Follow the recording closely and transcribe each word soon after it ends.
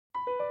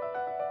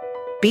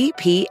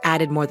BP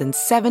added more than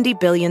 $70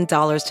 billion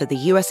to the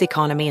U.S.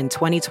 economy in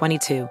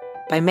 2022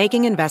 by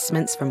making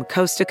investments from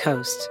coast to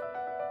coast.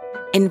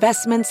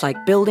 Investments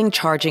like building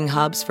charging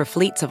hubs for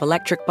fleets of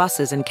electric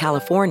buses in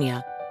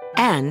California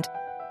and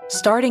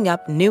starting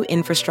up new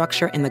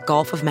infrastructure in the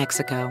Gulf of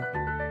Mexico.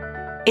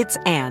 It's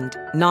and,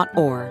 not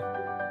or.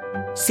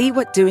 See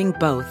what doing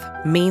both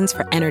means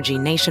for energy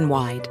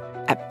nationwide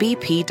at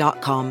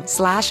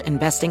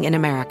bp.com/investing in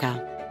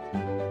America.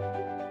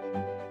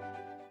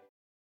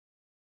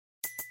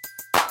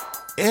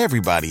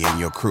 Everybody in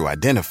your crew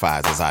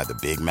identifies as either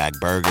Big Mac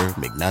Burger,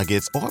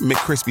 McNuggets, or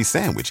McCrispy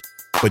Sandwich.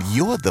 But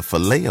you're the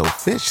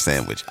Filet-O-Fish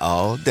Sandwich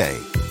all day.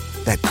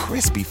 That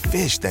crispy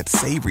fish, that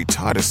savory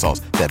tartar sauce,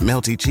 that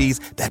melty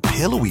cheese, that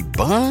pillowy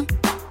bun.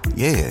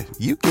 Yeah,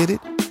 you get it.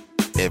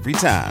 Every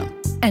time.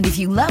 And if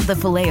you love the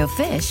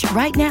Filet-O-Fish,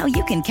 right now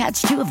you can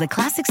catch two of the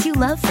classics you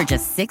love for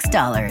just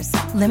 $6.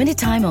 Limited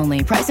time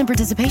only. Price and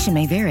participation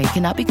may vary.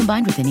 Cannot be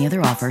combined with any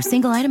other offer.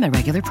 Single item at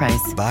regular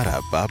price.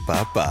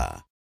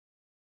 Ba-da-ba-ba-ba.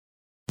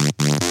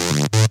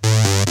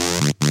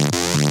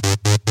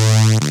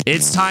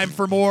 It's time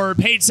for more.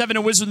 Page 7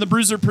 and Wizard and the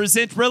Bruiser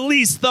present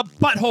Release the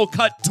Butthole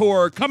Cut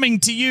Tour, coming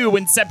to you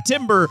in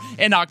September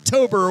and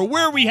October.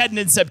 Where are we heading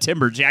in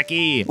September,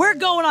 Jackie? We're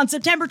going on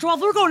September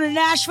 12th. We're going to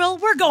Nashville.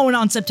 We're going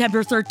on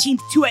September 13th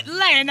to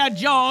Atlanta,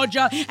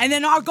 Georgia. And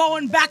then I'm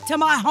going back to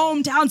my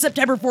hometown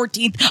September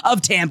 14th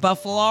of Tampa,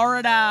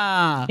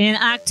 Florida. In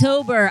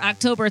October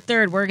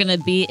 3rd, we're going to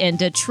be in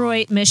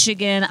Detroit,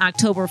 Michigan.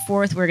 October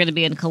 4th, we're going to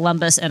be in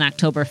Columbus. And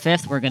October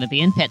 5th, we're going to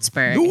be in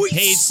Pittsburgh. Nice.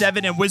 Page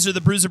 7 and Wizard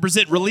the Bruiser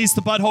present Release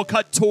the Butthole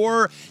Cut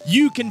Tour.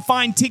 You can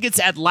find tickets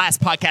at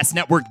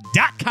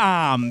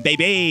lastpodcastnetwork.com,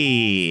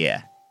 baby.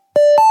 That's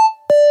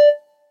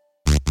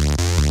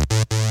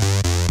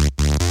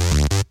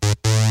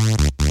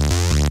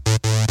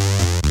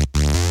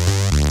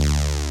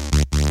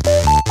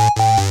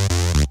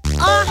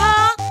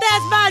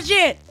my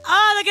shit.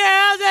 All the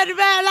girls that are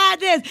bad like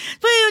this.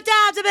 Few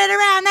times I've been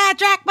around that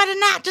track, but it's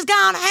not just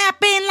gonna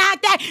happen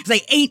like that. It's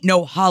like, ain't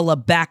no holla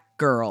back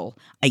girl.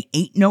 I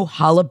ain't no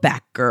holla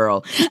back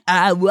girl.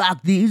 I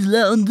walk these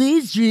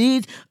lonely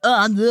streets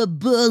on the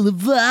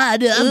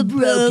boulevard of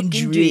broken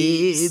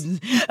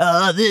dreams.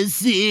 All the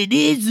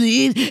city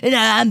sleeps, and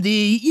I'm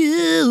the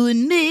you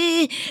and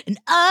me, and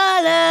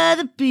all of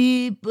the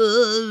people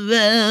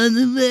around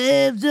the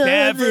waves of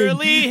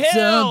Beverly Hills.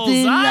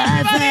 something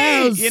like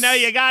else. You know,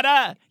 you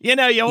gotta, you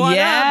wanna.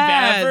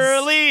 Yes.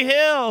 Beverly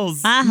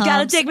Hills. You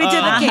gotta take me to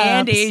the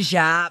candy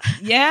shop.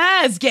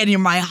 Yes, get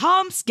my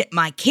humps, get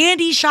my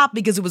candy shop,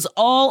 because it was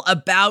all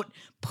about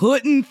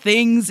putting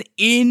things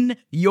in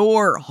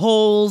your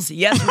holes.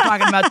 Yes, we're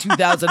talking about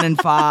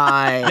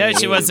 2005. No,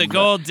 she was a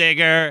gold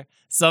digger.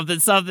 Something.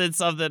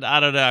 I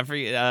don't know. I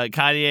forget.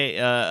 Kanye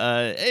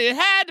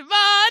had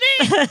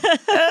money.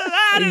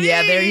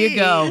 Yeah, there you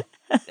go.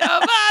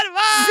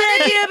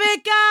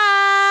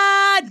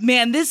 God.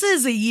 Man, this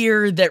is a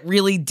year that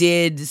really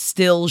did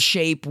still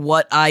shape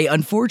what I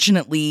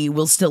unfortunately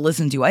will still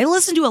listen to. I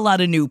listen to a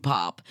lot of new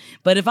pop,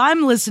 but if I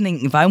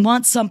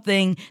want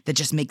something that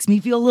just makes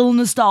me feel a little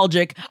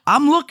nostalgic,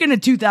 I'm looking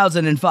at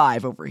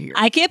 2005 over here.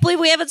 I can't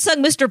believe we haven't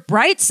sung Mr.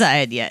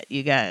 Brightside yet,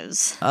 you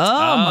guys.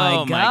 Oh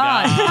my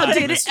God. How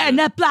did it end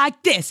up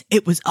like this?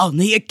 It was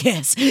only a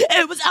kiss.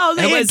 It was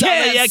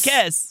only a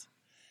kiss.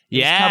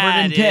 Yeah,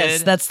 covered in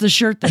piss. That's the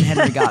shirt that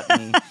Henry got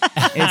me.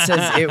 It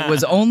says, it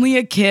was only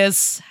a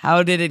kiss.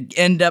 How did it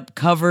end up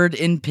covered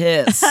in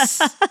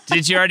piss?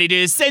 Did you already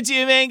do Since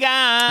You've Been Gone?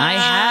 I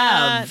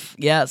have.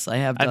 Yes, I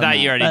have done I thought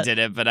you that. already did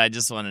it, but I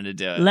just wanted to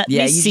do it. Let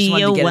Yeah, me you just see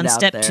wanted you to get it one out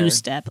step, there. two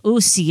step. Ooh,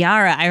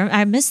 Ciara.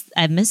 I miss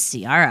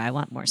Ciara. I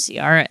want more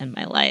Ciara in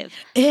my life.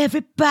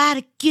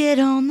 Everybody get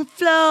on the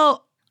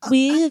floor.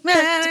 We've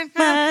got to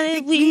find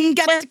it. We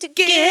got to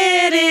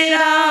get it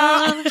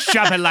on.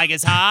 Drop it like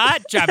it's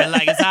hot. Drop it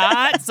like it's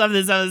hot.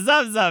 Something.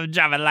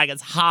 Drop it like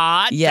it's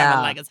hot. Yeah. Drop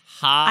it like it's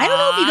hot. I don't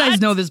know if you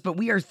guys know this, but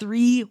we are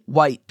 3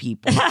 white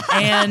people,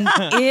 and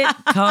it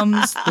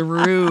comes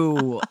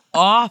through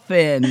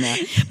often.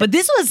 But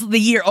this was the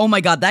year, oh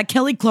my God, that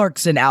Kelly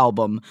Clarkson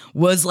album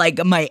was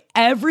like my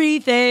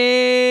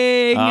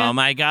everything. Oh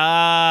my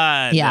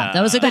God. Yeah,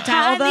 that was a good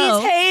time.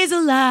 Behind these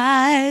hazel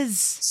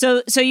eyes.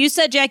 So you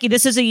said, Jackie,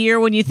 this is a year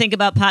when you think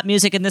about pop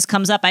music and this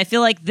comes up. I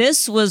feel like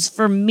this was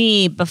for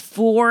me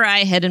before I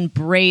had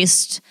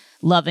embraced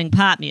loving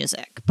pop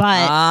music.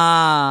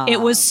 But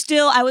it was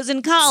still, I was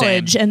in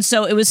college, and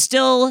so it was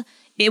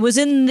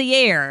in the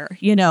air,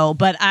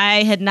 but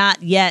I had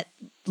not yet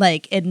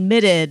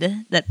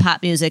admitted that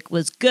pop music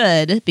was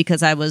good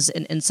because I was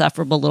an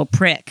insufferable little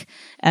prick.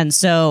 And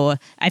so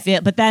I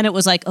feel, but then it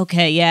was like,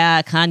 okay,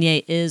 yeah,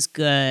 Kanye is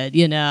good,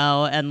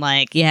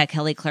 and yeah,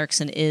 Kelly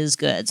Clarkson is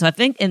good. So I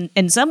think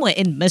in some way,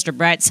 in Mr.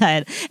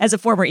 Brightside, as a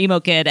former emo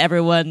kid,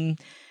 everyone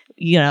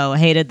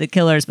hated the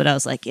Killers, but I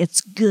was like,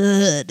 it's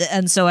good.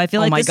 And so I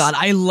feel Oh like my God,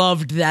 I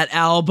loved that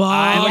album.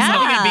 I was Yeah.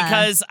 loving it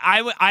because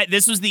I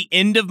this was the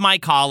end of my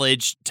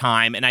college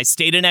time, and I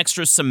stayed an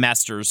extra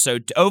semester. So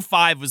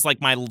 05 was like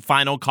my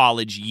final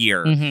college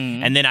year.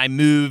 And then I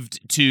moved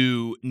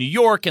to New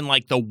York in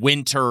like the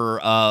winter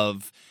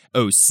of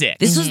 06.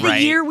 This was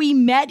the year we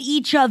met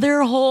each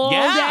other, Holden.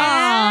 Yes.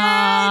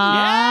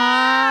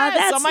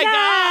 That's Oh my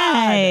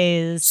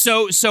nice.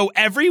 God. So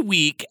every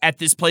week at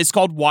this place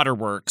called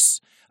Waterworks,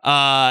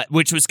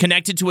 which was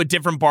connected to a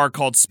different bar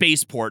called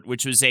Spaceport,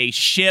 which was a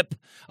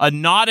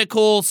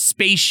nautical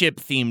spaceship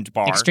themed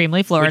bar.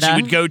 Extremely Florida. Which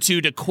you would go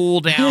to cool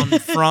down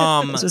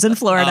from. This was in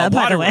Florida,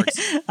 by the way.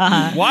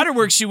 Waterworks.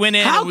 Waterworks, you went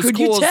in. How it was could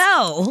cool. you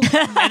tell?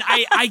 And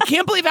I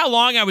can't believe how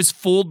long I was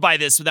fooled by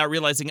this without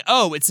realizing,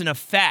 it's an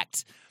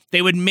effect.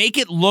 They would make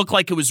it look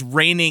like it was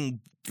raining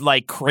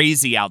like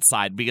crazy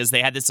outside because they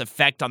had this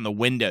effect on the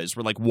windows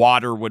where like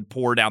water would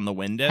pour down the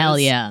windows. Hell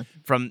yeah.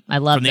 I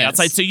love from the this.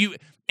 outside. So you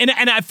and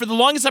for the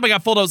longest time I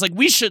got fooled. I was like,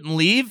 we shouldn't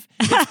leave.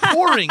 It's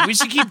pouring. We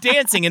should keep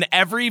dancing. And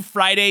every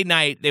Friday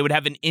night they would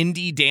have an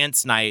indie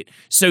dance night.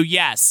 So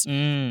yes,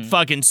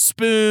 fucking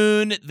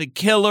Spoon, The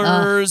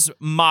Killers,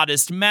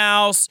 Modest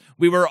Mouse.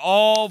 We were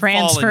all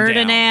Franz falling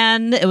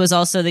Ferdinand. down. It was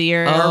also the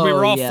year. Or we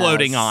were all yes.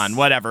 floating on,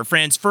 whatever.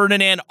 Franz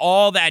Ferdinand,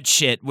 all that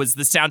shit was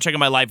the soundtrack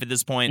of my life at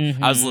this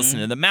point. I was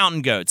listening to the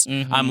Mountain Goats.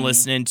 I'm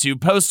listening to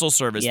Postal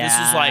Service. This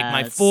is like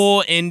my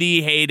full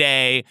indie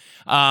heyday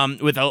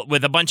with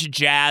a bunch of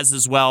jazz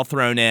as well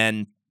thrown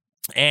in.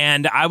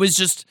 And I was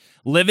just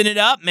living it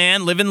up,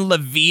 man. Living La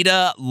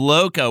Vida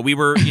Loca. We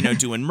were,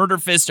 doing Murder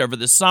Fist over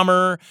the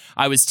summer.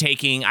 I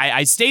stayed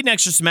an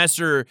extra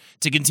semester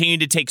to continue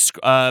to take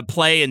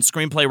play and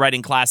screenplay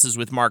writing classes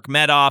with Mark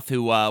Medoff,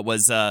 who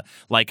was a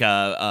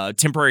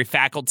temporary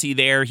faculty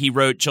there. He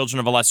wrote Children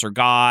of a Lesser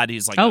God.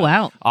 He's like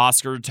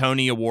Oscar,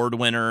 Tony Award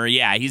winner.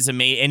 Yeah, he's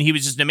amazing. And he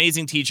was just an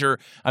amazing teacher,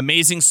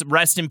 amazing,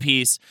 rest in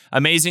peace,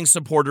 amazing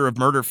supporter of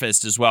Murder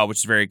Fist as well, which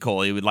is very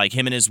cool. He would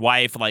him and his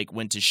wife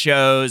went to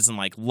shows and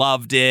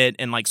loved it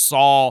and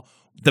saw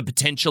the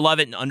potential of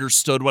it and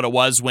understood what it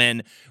was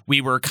when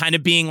we were kind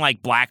of being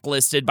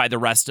blacklisted by the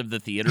rest of the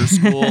theater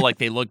school.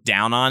 They looked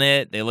down on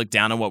it. They looked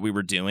down on what we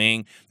were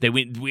doing.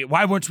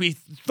 Why weren't we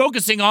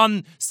focusing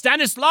on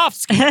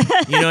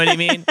Stanislavski? You know what I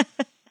mean?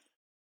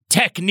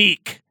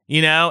 Technique,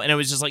 and it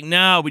was just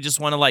no, we just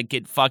want to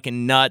get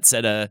fucking nuts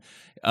at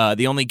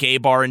the only gay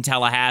bar in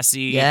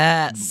Tallahassee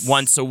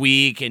once a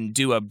week and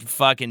do a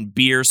fucking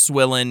beer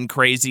swilling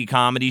crazy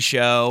comedy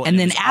show. And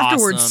then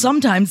afterwards, awesome.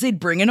 sometimes they'd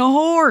bring in a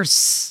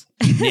horse.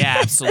 Yeah,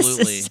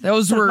 absolutely.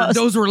 Those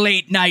were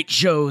late night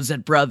shows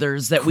at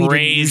Brothers that we didn't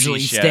Crazy usually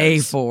shows. stay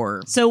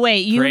for. So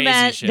wait, you Crazy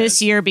met shows.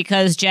 this year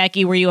because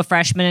Jackie, were you a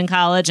freshman in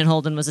college and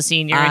Holden was a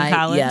senior in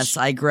college? Yes,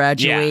 I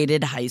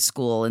graduated high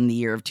school in the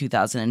year of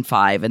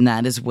 2005, and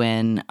that is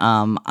when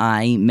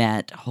I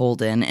met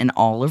Holden and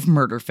all of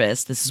Murder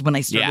Fist. This is when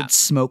I started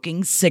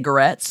smoking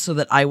cigarettes so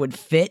that I would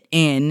fit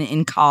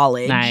in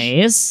college.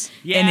 Nice.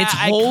 Yeah, And it's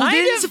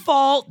Holden's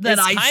fault that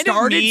it's I kind of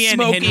started me and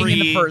smoking in Henry,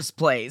 the first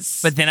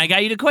place. But then I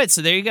got you to quit,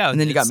 so there you go. And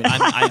then you got me.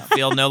 I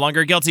feel no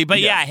longer guilty. But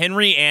yeah,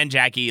 Henry and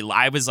Jackie,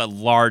 I was a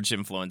large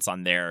influence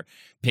on their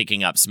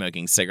picking up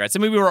smoking cigarettes. I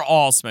mean, we were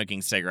all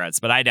smoking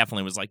cigarettes, but I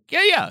definitely was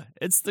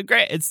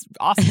it's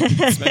awesome.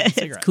 Smoking cigarettes.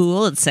 It's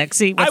cool. It's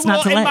sexy. What's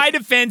not to in like? my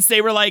defense,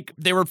 they were like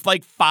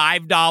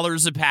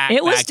 $5 a pack.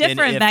 It was back then,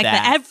 different if back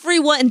that. then.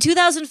 Everyone in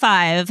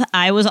 2005,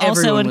 I was also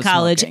Everyone in was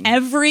college. smoking.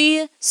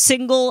 Every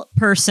single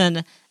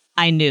person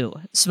I knew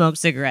smoked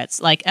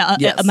cigarettes.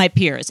 Yes. My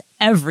peers,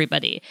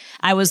 everybody.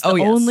 I was the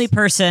only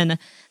person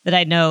that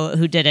I know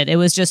who did it. It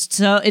was just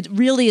so. It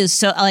really is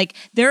so.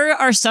 There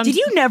are some. Did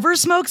you never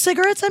smoke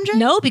cigarettes, MJ?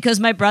 No, because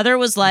my brother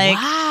was like,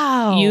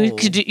 Wow.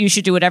 You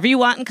should do whatever you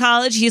want in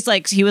college. He was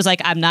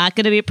like, I'm not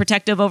going to be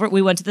protective over.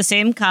 We went to the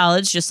same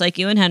college, just like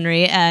you and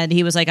Henry, and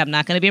he was like, I'm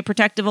not going to be a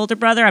protective older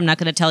brother. I'm not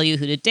going to tell you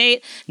who to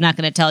date. I'm not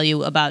going to tell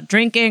you about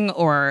drinking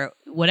or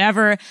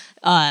whatever.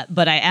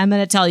 But I am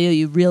going to tell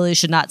you really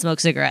should not smoke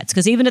cigarettes.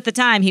 Because even at the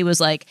time, he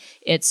was like,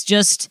 it's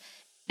just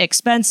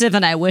expensive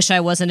and I wish I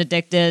wasn't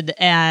addicted.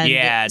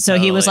 And so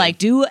he was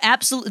like,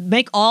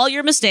 make all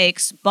your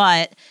mistakes,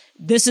 but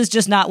this is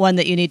just not one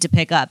that you need to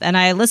pick up. And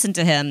I listened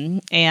to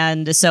him,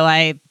 and so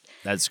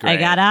That's great. I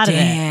got out of it.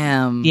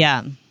 Damn.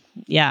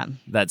 Yeah.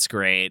 That's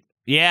great.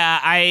 Yeah,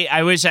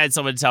 I wish I had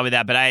someone to tell me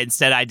that, but I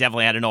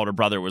definitely had an older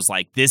brother who was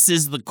like, this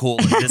is the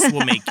coolest. This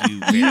will make you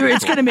very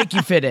It's cool. going to make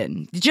you fit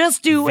in.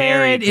 Just do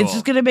Very it. It's cool.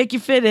 just going to make you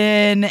fit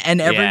in.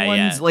 And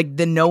everyone's yeah. like,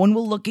 then no one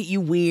will look at you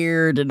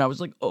weird. And I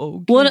was like,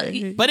 okay.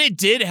 Well, But it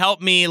did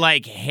help me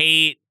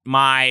hate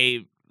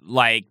my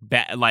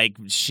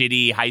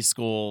shitty high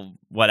school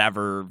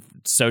whatever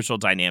social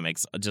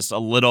dynamics just a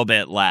little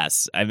bit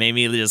less. I made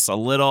me just a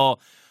little.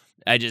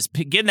 I just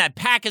getting that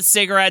pack of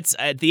cigarettes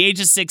at the age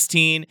of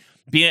 16,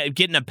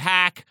 getting a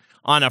pack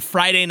on a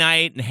Friday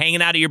night and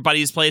hanging out at your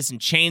buddy's place and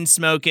chain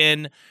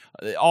smoking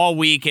all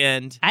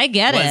weekend. I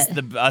get was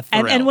it. A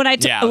thrill. And when I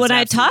Yeah, it was when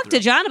I absolute talked to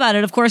thrill. John about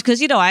it, of course, because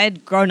I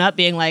had grown up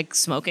being like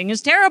smoking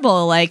is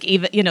terrible. Like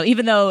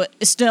even though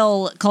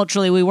still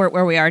culturally we weren't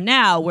where we are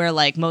now, where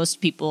like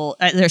most people,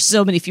 there's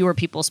so many fewer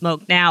people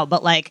smoke now,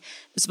 but like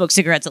smoke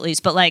cigarettes at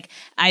least. But like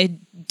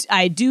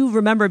I do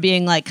remember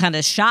being like kind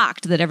of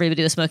shocked that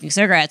everybody was smoking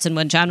cigarettes. And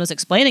when John was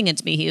explaining it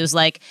to me, he was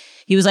like,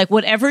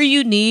 whatever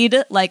you need,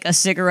 like a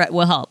cigarette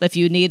will help. If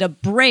you need a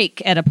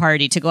break at a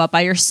party to go out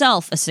by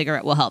yourself, a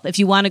cigarette will help. If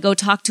you want to go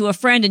talk to a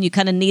friend and you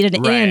kind of need it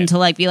in to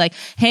like be like,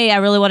 hey, I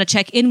really want to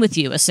check in with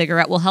you, a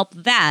cigarette will help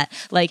that.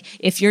 Like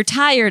if you're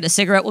tired, a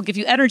cigarette will give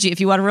you energy. If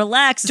you want to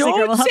relax, a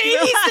cigarette will help you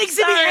Don't say relax. these things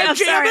in the I'm MJ. I'm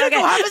sorry, gonna okay.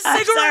 go have a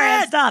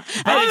cigarette. Stop.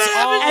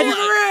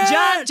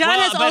 John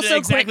has also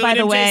exactly quit, by what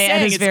the MJ's way, and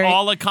saying. is it's very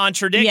all a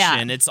contradiction.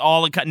 Yeah. It's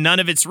all none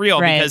of it's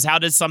real Right. because how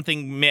does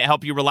something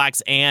help you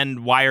relax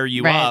and wire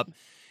you Right. up?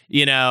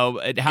 How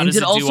And does it it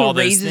do also all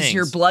those raises things?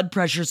 your blood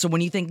pressure. So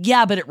when you think,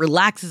 yeah, but it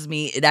relaxes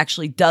me, it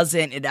actually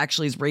doesn't. It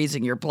actually is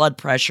raising your blood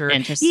pressure.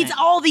 Interesting. It's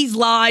all these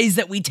lies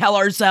that we tell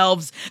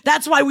ourselves.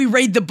 That's why we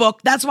read the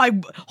book. That's why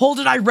Holt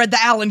and I read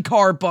the Alan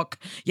Carr book.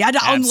 You had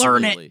to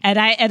unlearn Absolutely. it.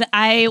 And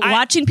I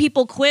watching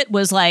people quit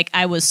was like,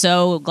 I was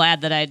so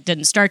glad that I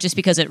didn't start just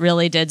because it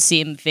really did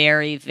seem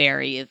very,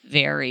 very,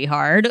 very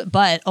hard.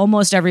 But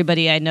almost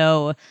everybody I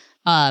know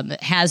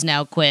has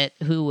now quit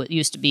who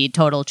used to be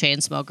total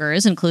chain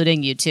smokers,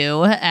 including you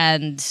two.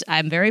 And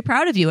I'm very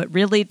proud of you. It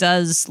really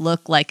does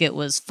look like it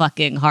was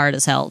fucking hard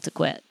as hell to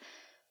quit.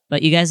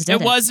 But you guys did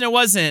it. It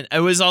wasn't. It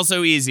was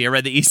also easy. I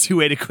read The Easy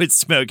Way to Quit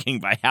Smoking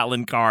by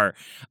Alan Carr.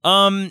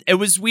 It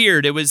was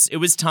weird. It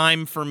was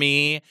time for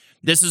me.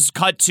 This is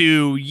cut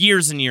to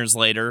years and years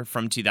later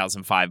from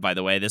 2005, by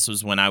the way. This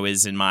was when I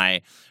was in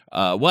my,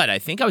 I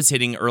think I was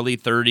hitting early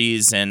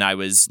 30s, and I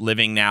was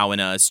living now in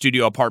a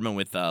studio apartment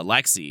with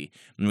Lexi.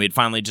 And we'd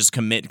finally just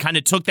kind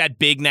of took that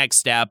big next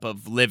step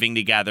of living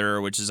together,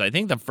 which is, I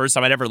think, the first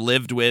time I'd ever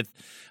lived with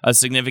a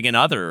significant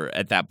other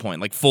at that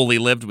point, like fully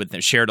lived with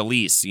them, shared a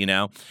lease,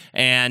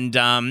 And,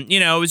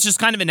 it was just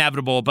kind of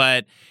inevitable,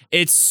 but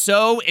it's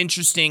so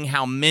interesting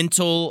how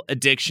mental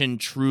addiction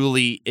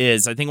truly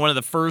is. I think one of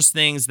the first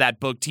things that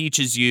book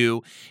teaches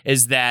you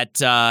is that,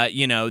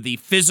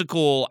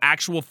 the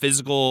actual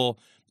physical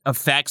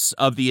effects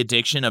of the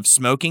addiction of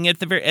smoking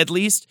at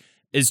least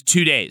is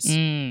 2 days.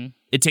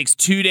 It takes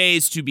 2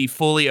 days to be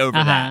fully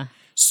over that.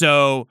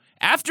 So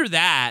after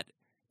that,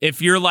 if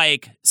you're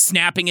like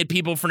snapping at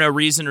people for no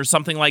reason or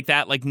something like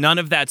that, like none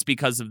of that's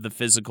because of the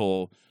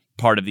physical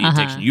part of the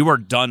addiction. You are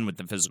done with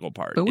the physical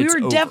part. But we It's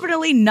were over.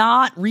 definitely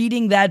not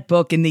reading that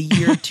book in the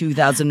year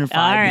 2005.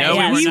 All right, No,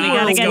 yes, we we were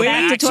gotta not. get Go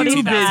back to back to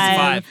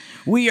 2005.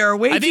 We are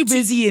way I too think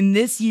busy in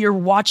this year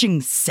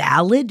watching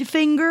Salad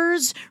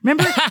Fingers.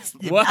 Remember?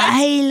 What?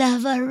 I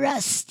love a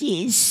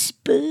rusty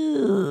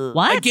spoon.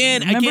 What?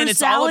 Again, Remember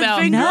it's all Salad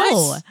about Fingers?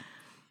 No.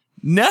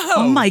 No.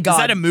 Oh my God. Is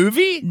that a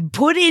movie?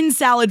 Put in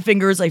Salad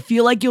Fingers. I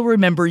feel like you'll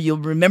remember. You'll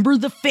remember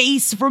the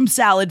face from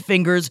Salad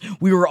Fingers.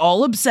 We were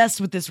all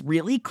obsessed with this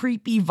really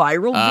creepy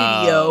viral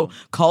video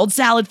called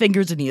Salad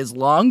Fingers, and he has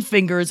long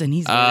fingers, and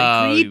he's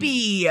very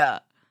creepy.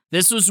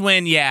 This was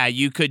when,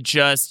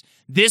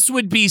 this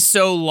would be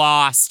so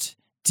lost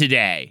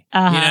today. You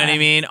know what I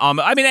mean?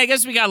 I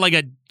guess we got like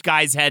a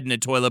guy's head in a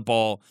toilet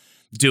bowl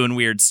doing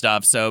weird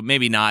stuff, so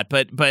maybe not.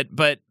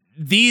 But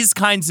these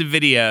kinds of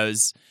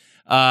videos,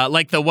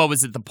 like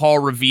the Paul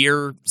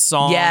Revere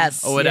song,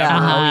 Yes, or whatever,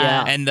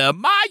 yeah. and the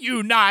My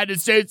United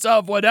States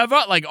of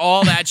whatever, like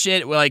all that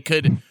shit, like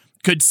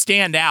could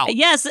stand out.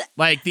 Yes.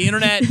 Like the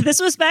internet. This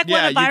was back Yeah,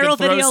 when the you could viral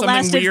throw video something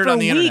lasted weird for on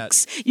the internet.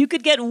 weeks. You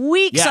could get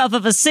weeks Yeah. off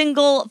of a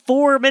single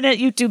 4-minute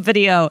YouTube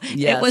video.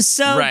 Yes. It was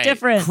so Right.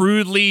 different.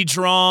 Crudely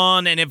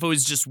drawn, and if it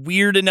was just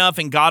weird enough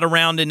and got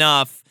around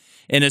enough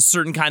in a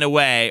certain kind of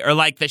way, or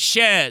like the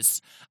shoes.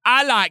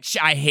 I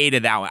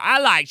hated that one. I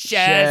like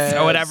shoes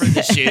or whatever,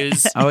 the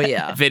shoes. Oh,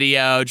 yeah.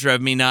 Video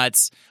drove me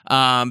nuts.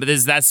 But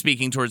that's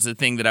speaking towards the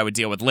thing that I would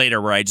deal with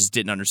later, where I just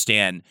didn't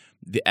understand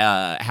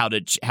how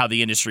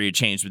the industry had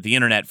changed with the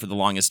internet for the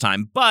longest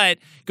time. But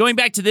going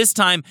back to this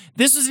time,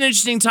 this was an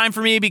interesting time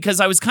for me because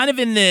I was kind of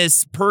in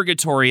this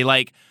purgatory.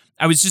 Like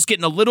I was just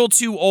getting a little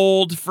too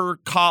old for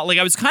college. Like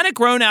I was kind of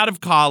grown out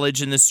of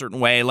college in this certain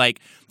way.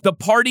 Like the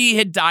party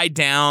had died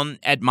down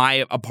at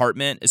my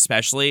apartment,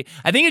 especially.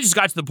 I think it just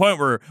got to the point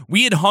where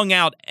we had hung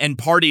out and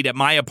partied at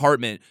my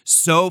apartment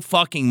so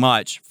fucking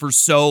much for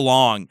so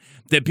long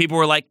that people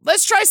were like,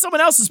 let's try someone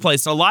else's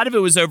place. And a lot of it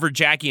was over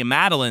Jackie and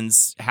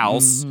Madeline's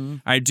house. Mm-hmm.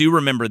 I do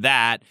remember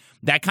that.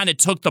 That kind of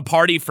took the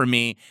party from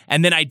me.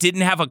 And then I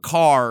didn't have a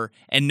car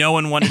and no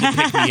one wanted to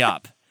pick me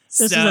up.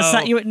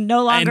 You were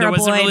no longer a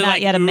boy, really not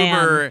like yet a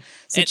man Uber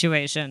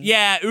situation.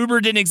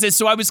 Uber didn't exist.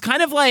 So I was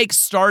kind of like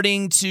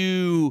starting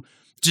to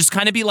just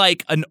kind of be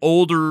like an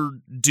older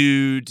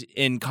dude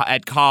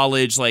at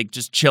college, like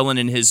just chilling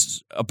in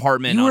his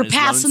apartment. You on were his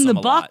passing the lonesome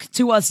a buck lot.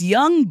 to us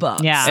young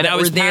bucks. Yeah. And I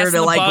was were there passing to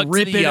the like buck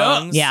rip to the it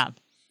up. youngs. Yeah.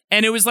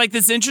 And it was like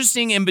this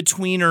interesting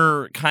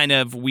in-betweener kind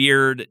of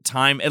weird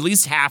time, at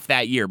least half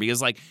that year,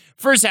 because like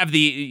first half of the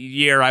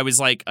year, I was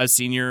like a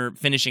senior,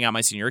 finishing out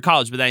my senior year of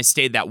college, but then I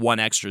stayed that one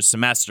extra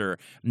semester.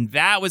 And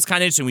that was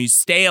kind of interesting. When you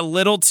stay a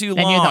little too long,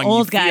 and you're the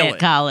old you guy feel at it.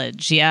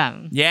 college. Yeah.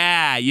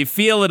 Yeah, you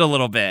feel it a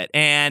little bit.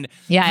 And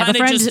Yeah, I have a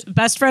friend,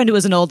 best friend who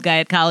was an old guy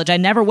at college. I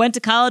never went to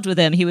college with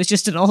him. He was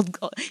just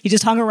he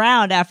just hung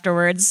around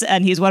afterwards,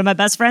 and he's one of my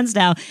best friends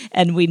now,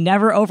 and we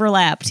never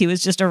overlapped. He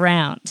was just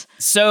around.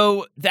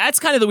 So that's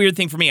kind of the weird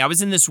thing for me. I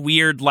was in this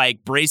weird,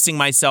 like, bracing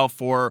myself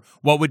for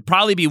what would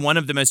probably be one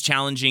of the most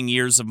challenging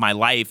years of my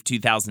life,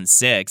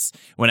 2006,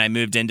 when I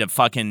moved into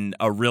fucking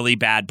a really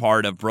bad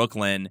part of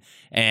Brooklyn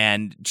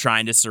and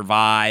trying to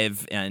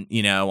survive and,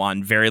 you know,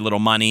 on very little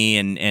money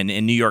and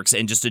in New York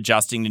and just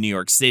adjusting to New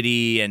York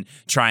City and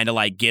trying to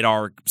like get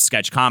our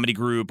sketch comedy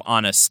group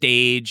on a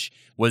stage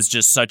was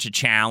just such a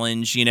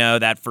challenge, you know,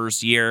 that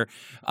first year.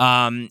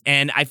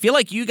 And I feel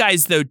like you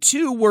guys, though,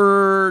 too,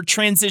 were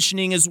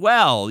transitioning as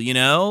well, you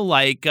know,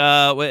 like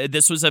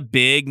this was a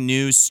big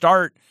new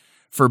start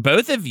for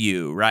both of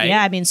you, right?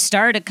 Yeah, I mean,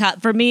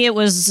 for me, it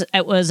was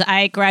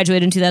I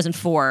graduated in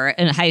 2004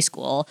 in high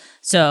school.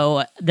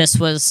 So this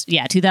was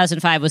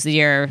 2005 was the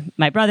year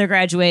my brother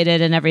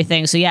graduated and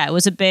everything. So yeah, it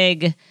was a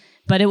big,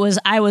 but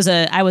I was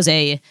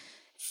a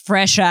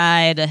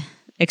fresh-eyed,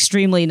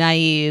 extremely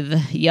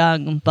naive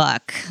young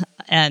buck,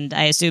 and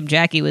I assume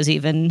Jackie was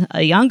even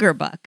a younger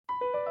buck.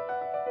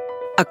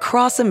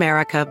 Across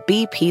America,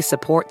 BP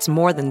supports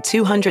more than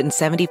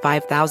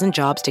 275,000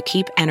 jobs to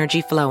keep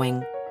energy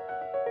flowing.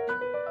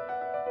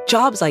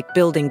 Jobs like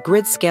building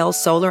grid-scale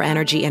solar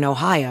energy in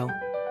Ohio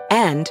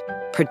and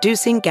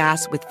producing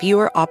gas with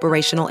fewer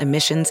operational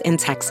emissions in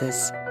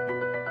Texas.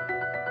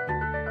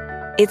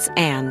 It's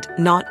and,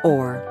 not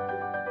or.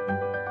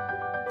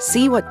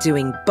 See what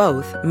doing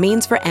both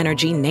means for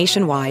energy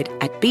nationwide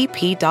at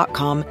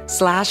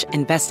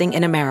bp.com/investing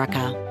in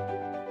America.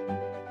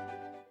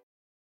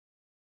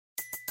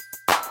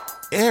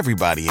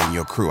 Everybody in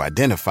your crew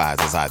identifies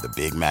as either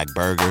Big Mac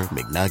Burger,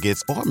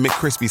 McNuggets, or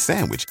McCrispy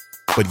Sandwich.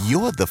 But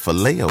you're the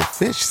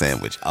Filet-O-Fish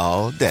Sandwich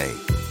all day.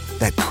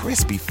 That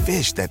crispy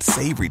fish, that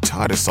savory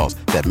tartar sauce,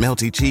 that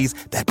melty cheese,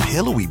 that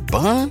pillowy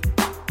bun.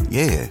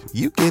 Yeah,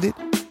 you get it.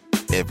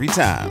 Every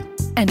time.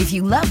 And if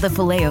you love the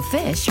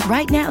Filet-O-Fish,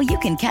 right now you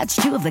can catch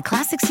two of the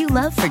classics you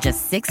love for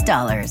just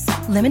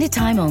 $6. Limited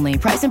time only.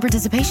 Price and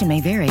participation may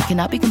vary.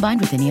 Cannot be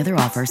combined with any other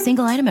offer.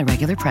 Single item at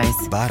regular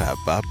price.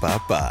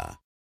 Ba-da-ba-ba-ba.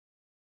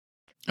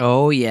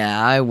 Oh,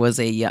 yeah. I was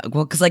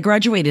because I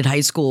graduated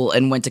high school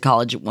and went to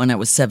college when I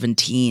was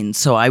 17.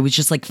 So I was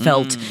just like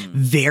felt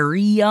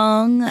very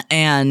young,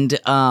 and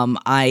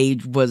I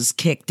was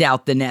kicked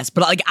out the nest.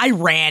 But like I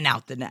ran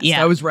out the nest.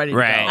 Yeah. I was ready to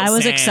go. I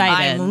was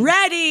excited. I'm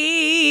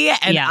ready.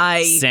 And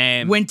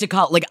I went to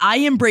college. Like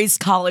I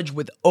embraced college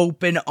with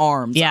open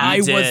arms. Yeah,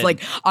 I was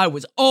like, I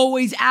was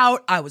always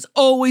out. I was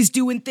always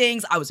doing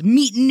things. I was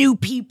meeting new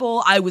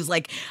people. I was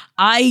like,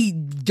 I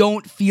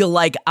don't feel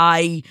like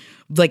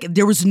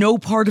there was no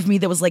part of me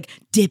that was like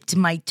dipped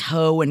my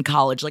toe in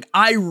college. Like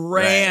I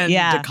ran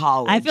to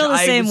college. I feel the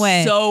same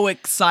way. So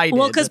excited.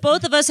 Well, because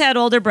both of us had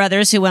older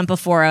brothers who went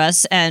before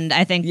us, and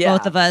I think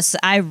both of us.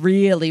 I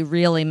really,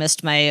 really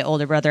missed my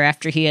older brother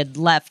after he had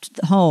left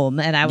home,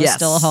 and I was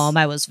still home.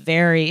 I was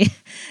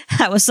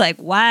like,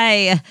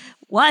 why?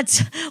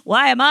 What?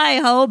 Why am I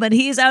home and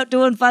he's out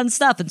doing fun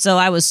stuff? And so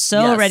I was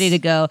so ready to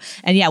go.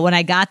 And yeah, when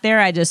I got there,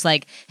 I just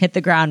like hit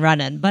the ground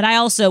running. But I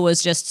also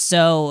was just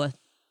so.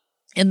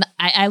 And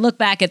I look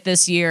back at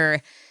this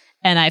year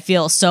and I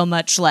feel so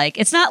much like,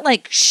 it's not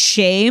like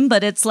shame,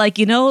 but it's like,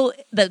 you know,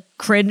 the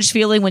cringe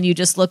feeling when you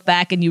just look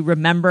back and you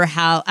remember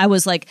how I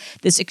was like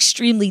this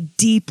extremely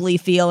deeply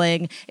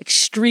feeling,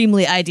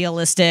 extremely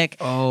idealistic,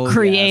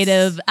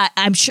 creative. Yes.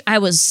 I'm sure I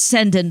was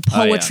sending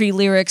poetry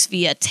lyrics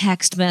via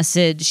text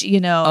message, you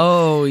know.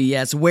 Oh,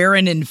 yes.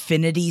 Wearing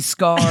infinity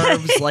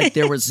scarves like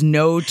there was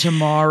no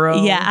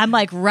tomorrow. Yeah, I'm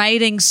like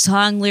writing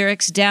song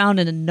lyrics down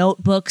in a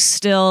notebook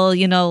still,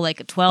 you know, like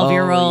a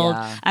 12-year-old.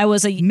 Yeah. I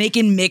was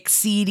making mix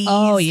CDs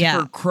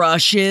for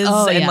crushes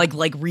and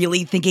like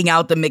really thinking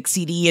out the mix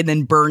CD and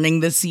then burning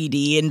the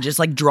CD and just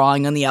like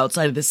drawing on the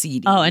outside of the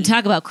CD. Oh, and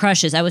talk about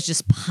crushes. I was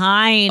just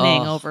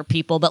pining over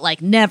people, but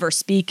like never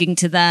speaking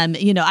to them.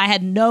 You know, I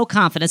had no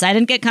confidence. I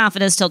didn't get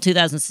confidence till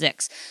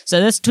 2006.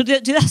 So this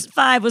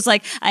 2005 was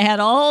like, I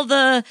had all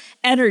the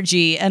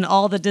energy and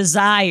all the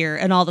desire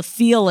and all the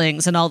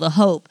feelings and all the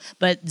hope,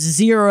 but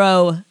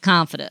zero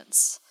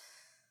confidence.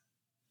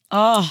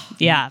 Oh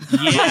yeah,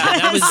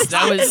 that was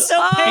so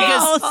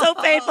painful. So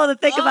painful to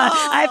think about.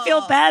 I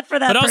feel bad for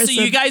that. But also, person.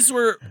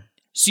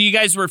 you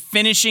guys were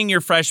finishing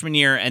your freshman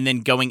year and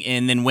then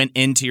went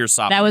into your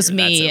sophomore. That was year.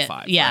 me. That's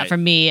 05, yeah, right? for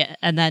me.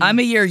 And then I'm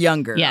a year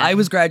younger. Yeah. I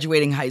was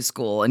graduating high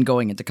school and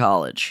going into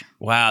college.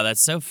 Wow,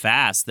 that's so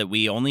fast that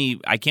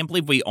I can't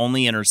believe we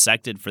only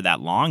intersected for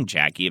that long,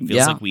 Jackie. It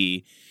feels like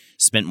we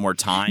spent more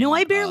time. No,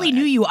 I barely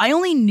knew you. I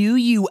only knew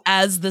you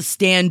as the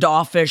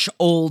standoffish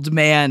old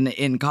man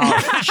in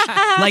college.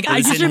 Like,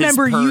 I just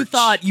remember you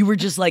thought you were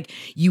just like,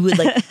 you would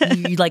like,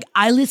 you like,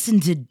 I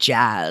listen to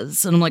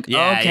jazz. And I'm like,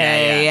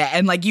 okay. Yeah.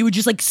 And like, you would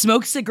just like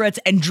smoke cigarettes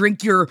and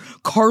drink your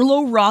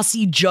Carlo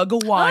Rossi jug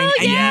of wine.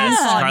 And you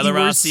thought Carlo you were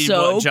Rossi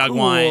so jug cool.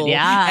 wine.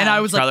 Yeah. And I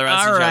was Carlo like,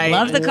 Rossi all jug right. wine.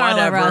 Love the Carlo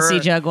whatever. Rossi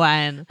jug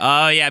wine.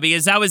 Oh, yeah,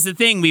 because that was the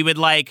thing. We would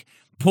like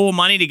pool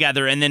money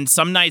together, and then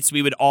some nights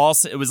we would all,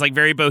 it was like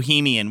very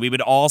bohemian. We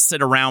would all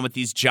sit around with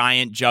these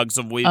giant jugs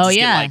of weed.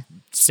 Get like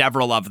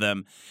several of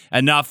them,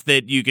 enough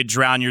that you could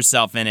drown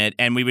yourself in it,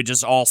 and we would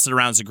just all sit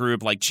around as a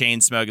group, like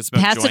chain smoke and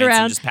smoke joints,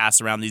 and just pass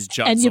around these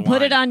jugs and you of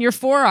put wine. it on your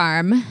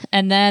forearm,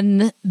 and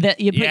then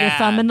you put your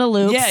thumb in the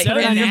loop, put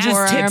it on your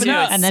forearm,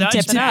 and then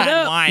tip it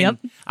up. Wine. Yep.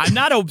 I'm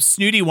not a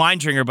snooty wine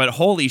drinker, but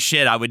holy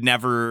shit, I would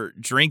never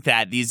drink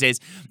that these days.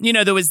 You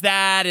know, there was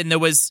that, and there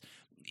was,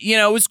 you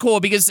know, it was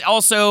cool because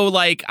also,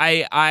 like,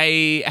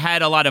 I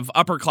had a lot of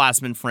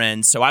upperclassmen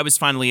friends, so I was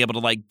finally able to,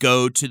 like,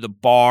 go to the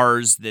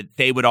bars that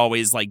they would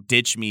always, like,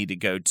 ditch me to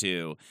go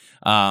to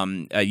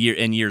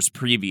in years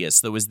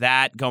previous. There was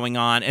that going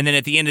on. And then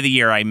at the end of the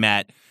year, I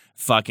met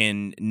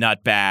fucking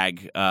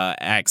nutbag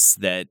ex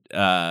that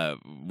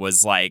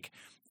was, like,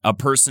 a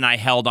person I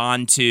held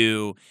on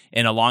to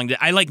in a long...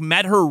 I, like,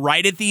 met her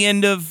right at the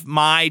end of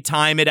my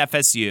time at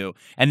FSU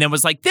and then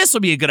was like, this will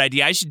be a good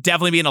idea. I should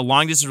definitely be in a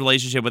long-distance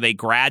relationship with a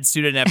grad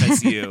student at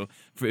FSU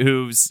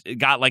who's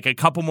got, like, a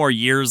couple more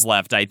years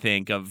left, I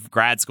think, of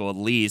grad school at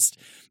least,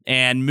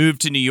 and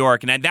moved to New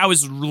York. And that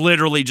was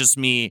literally just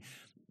me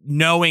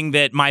knowing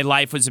that my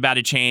life was about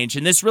to change.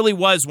 And this really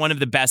was one of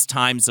the best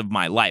times of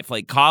my life.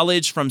 Like,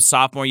 college from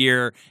sophomore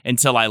year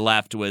until I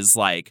left was,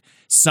 like,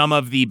 some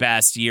of the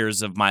best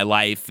years of my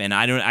life. And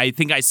I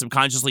think I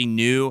subconsciously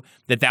knew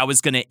that was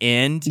going to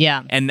end.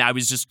 Yeah. And I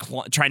was just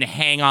trying to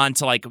hang on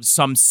to, like,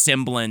 some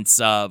semblance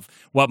of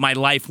what my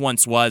life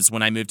once was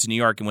when I moved to New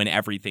York and when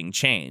everything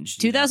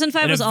changed.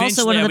 2005 was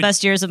also one of the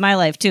best years of my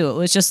life, too. It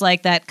was just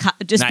like that,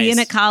 being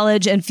at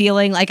college and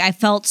feeling like I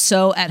felt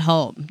so at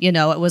home. You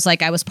know, it was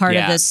like I was part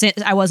of this.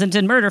 I wasn't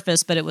in Murder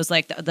Fist, but it was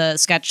like the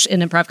sketch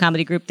and improv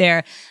comedy group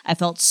there. I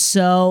felt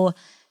so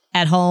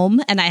at home,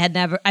 and I had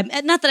never,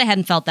 not that I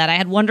hadn't felt that. I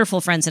had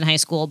wonderful friends in high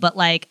school, but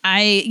like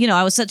I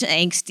was such an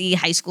angsty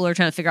high schooler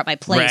trying to figure out my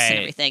place and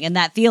everything. And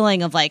that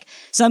feeling of like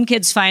some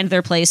kids find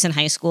their place in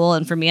high school,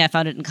 and for me, I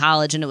found it in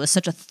college, and it was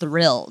such a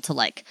thrill to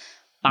like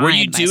find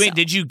myself.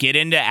 Did you get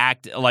into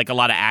a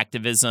lot of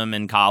activism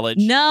in college?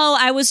 No,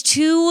 I was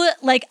too,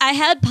 like, I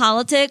had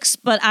politics,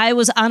 but I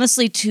was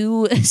honestly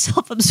too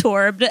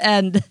self-absorbed,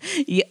 and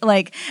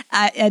like,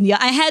 I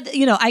had,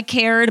 I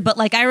cared, but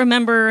like, I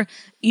remember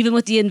even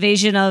with the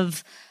invasion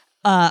of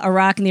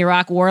Iraq and the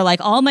Iraq War, like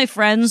all my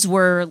friends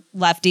were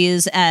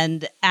lefties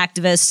and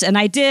activists. And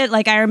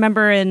I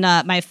remember in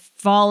my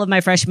fall of my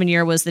freshman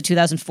year was the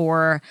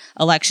 2004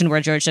 election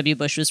where George W.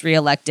 Bush was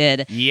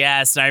reelected.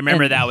 Yes, I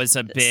remember that was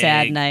a big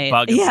sad night.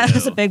 Bugaboo. Yeah, it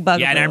was a big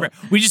bugaboo. Yeah, and I remember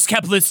we just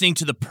kept listening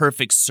to the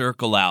Perfect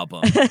Circle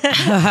album, and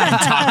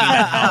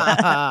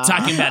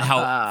talking about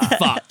how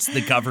fucked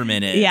the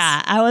government is.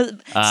 Yeah, I was.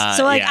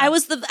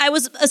 I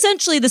was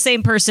essentially the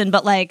same person,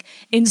 but like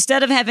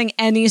instead of having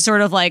any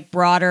sort of like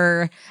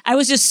broader, I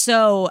was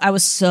so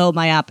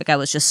myopic. I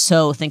was just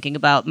so thinking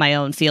about my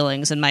own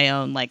feelings and my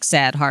own like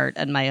sad heart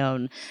and my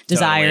own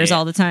desires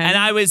all the time. And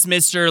I was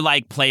Mr.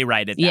 like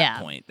playwright at that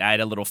point. I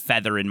had a little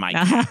feather in my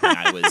cap, and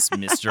I was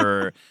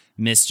Mr.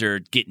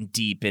 getting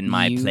deep in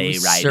my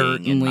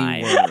playwriting and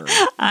my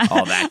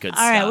all that good stuff.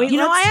 All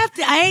right,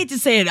 I hate to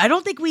say it. I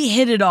don't think we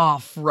hit it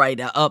off right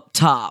up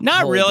top.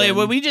 Not really.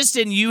 Well, we just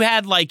didn't. You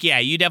had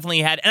you definitely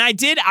had. And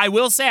I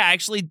will say, I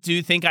actually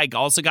do think I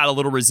also got a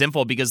little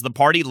resentful because the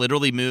party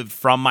literally moved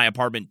from my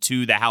apartment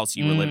to the house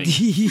you were living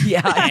in.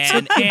 Yeah.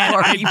 And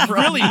I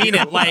really mean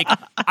it. Like,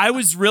 I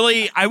was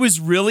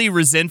really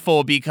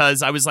resentful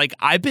because I was like,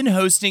 I've been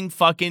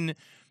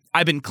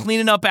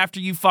cleaning up after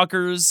you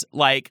fuckers,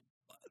 like,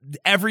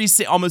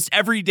 almost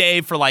every day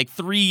for like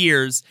 3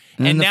 years,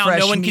 and now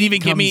no one can even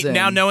give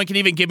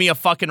me a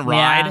fucking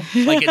ride.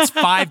 Yeah. Like, it's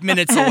 5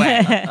 minutes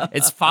away.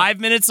 It's 5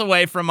 minutes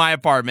away from my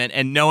apartment,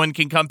 and no one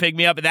can come pick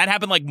me up. And that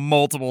happened like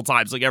multiple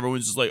times. Like,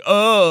 everyone's just like,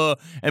 oh,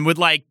 and with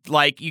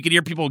like you could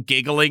hear people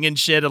giggling and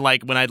shit. And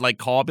like when I'd like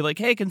call, I'd be like,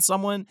 hey, can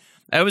someone?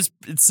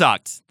 It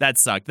sucked. That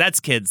sucked.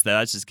 That's kids though.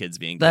 That's just kids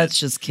being kids. That's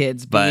just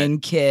kids being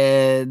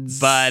kids.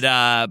 But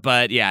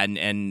yeah,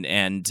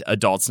 and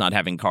adults not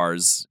having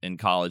cars in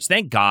college.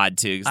 Thank God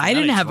too. I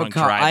didn't have a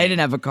car. Driving. I didn't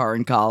have a car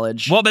in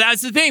college. Well, but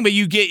that's the thing. But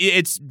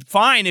it's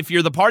fine if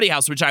you're the party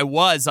house, which I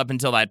was up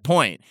until that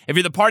point. If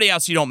you're the party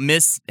house, you don't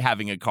miss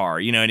having a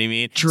car. You know what I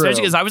mean? True.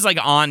 Especially because I was like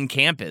on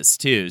campus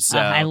too. So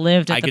I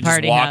lived at the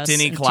party house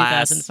in in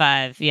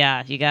 2005.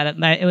 Yeah, you got it.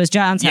 It was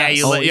John's house.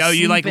 Yeah,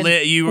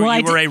 you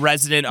were a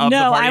resident of the party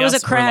house? No, I was a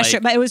crasher,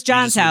 but it was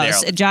John's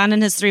house. There. John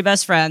and his 3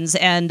 best friends,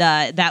 and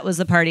that was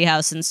the party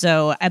house. And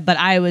so, but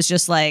I was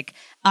just like,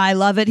 I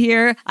love it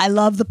here. I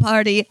love the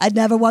party. I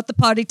never want the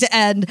party to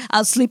end.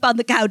 I'll sleep on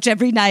the couch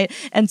every night.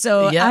 And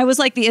so I was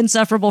like the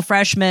insufferable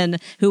freshman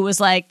who was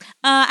like,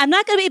 I'm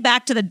not going to be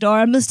back to the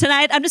dorms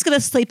tonight. I'm just going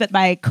to sleep at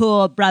my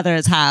cool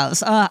brother's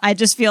house. I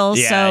just feel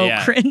so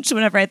cringe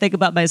whenever I think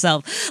about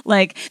myself.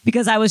 Like,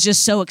 because I was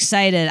just so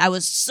excited. I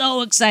was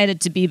so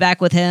excited to be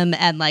back with him.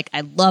 And like,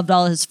 I loved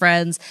all his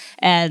friends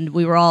and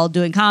we were all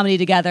doing comedy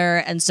together.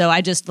 And so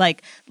I just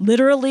like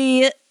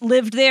literally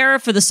lived there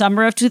for the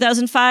summer of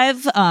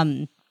 2005.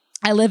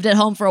 I lived at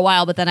home for a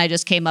while, but then I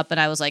just came up and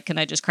I was like, can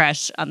I just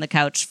crash on the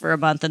couch for a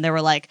month? And they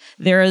were like,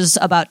 there's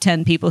about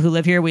 10 people who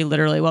live here. We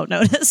literally won't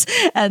notice.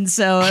 And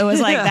so it was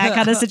like that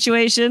kind of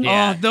situation.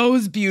 Oh,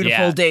 those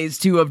beautiful days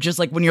too of just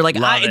like when you're like,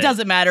 it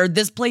doesn't matter.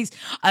 This place,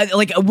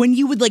 like when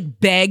you would like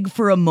beg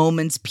for a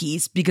moment's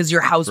peace because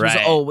your house was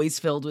always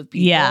filled with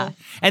people. Yeah.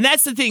 And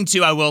that's the thing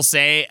too, I will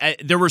say,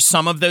 there were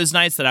some of those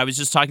nights that I was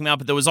just talking about,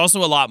 but there was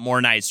also a lot more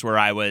nights where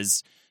I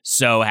was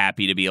so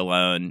happy to be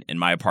alone in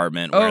my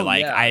apartment where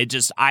I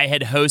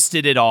had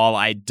hosted it all.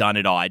 I'd done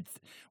it all.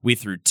 We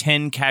threw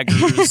 10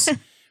 keggers.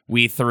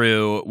 we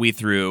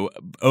threw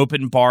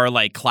open bar,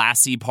 like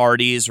classy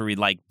parties where we'd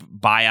like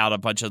buy out a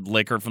bunch of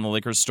liquor from the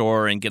liquor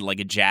store and get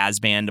like a jazz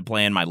band to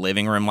play in my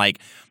living room. Like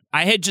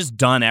I had just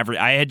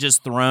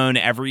thrown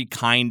every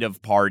kind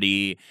of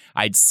party.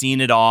 I'd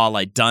seen it all.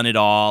 I'd done it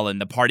all. And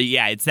the party,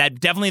 it's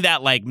definitely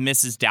that like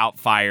Mrs.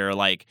 Doubtfire,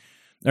 like,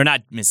 or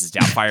not Mrs.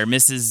 Doubtfire,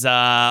 Mrs.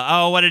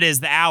 What it is,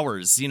 The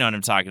Hours. You know what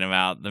I'm talking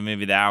about. The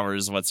movie The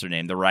Hours. What's her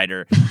name? The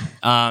writer.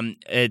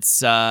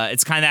 It's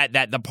kind of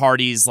that the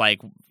party's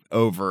like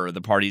over.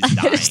 The party's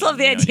dying. I just love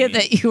the idea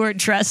that you were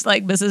dressed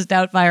like Mrs.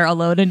 Doubtfire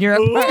alone in your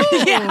apartment.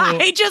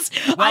 I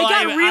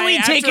got really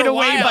taken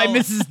away by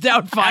Mrs.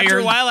 Doubtfire. After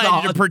a while, I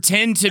had to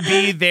pretend to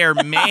be their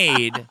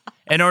maid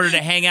in order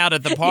to hang out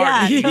at the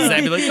party. Because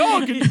I'd be like,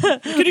 can you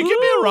give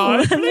me a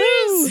ride,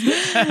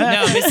 please?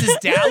 No, Mrs.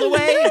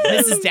 Dalloway?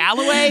 Mrs.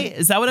 Dalloway?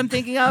 Is that what I'm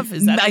thinking of?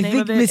 Is that the name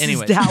of it?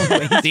 Mrs.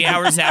 Dalloway. The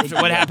hours after,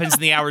 what happens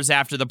in the hours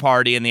after the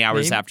party and the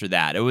hours after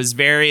that. It was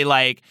very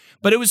like,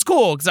 but it was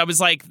cool because I was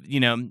like,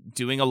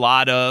 doing a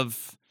lot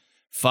of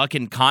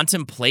fucking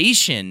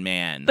contemplation,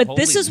 man. But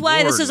this is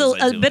why this is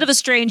a bit of a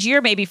strange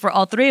year maybe for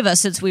all three of us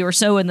since we were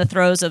so in the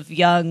throes of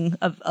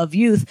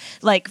youth.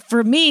 Like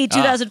for me,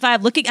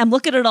 2005, I'm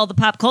looking at all the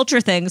pop culture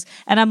things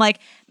and I'm like,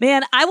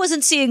 man, I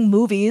wasn't seeing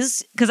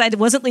movies because I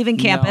wasn't leaving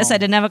campus. No. I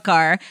didn't have a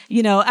car.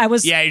 I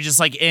was... Yeah, you're just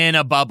like in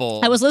a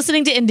bubble. I was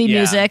listening to indie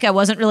music. I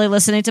wasn't really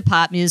listening to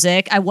pop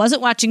music. I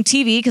wasn't watching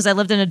TV because I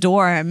lived in a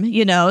dorm,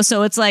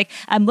 So it's like,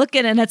 I'm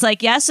looking and it's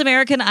like, yes,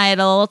 American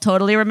Idol.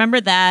 Totally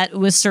remember that.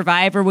 With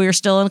Survivor, we were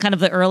still in kind of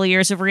the early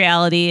years of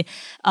reality.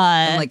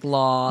 And like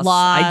Lost.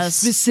 I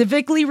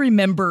specifically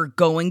remember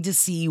going to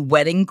see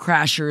Wedding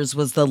Crashers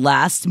was the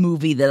last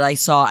movie that I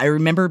saw. I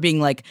remember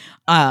being like,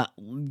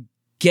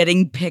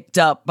 getting picked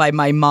up by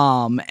my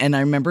mom. And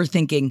I remember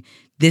thinking,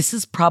 this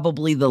is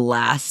probably the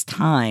last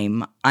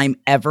time I'm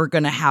ever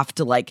going to have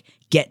to like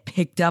get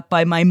picked up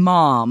by my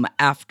mom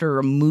after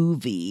a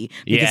movie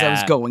because I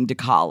was going to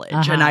college.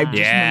 And I just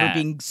remember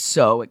being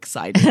so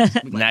excited.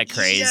 Isn't that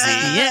crazy?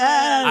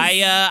 Yes!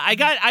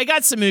 I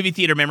got some movie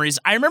theater memories.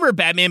 I remember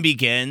Batman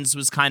Begins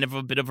was kind of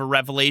a bit of a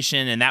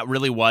revelation, and that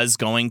really was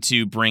going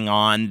to bring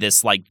on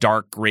this like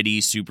dark,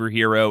 gritty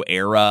superhero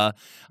era.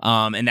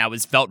 And that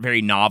felt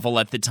very novel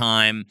at the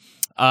time.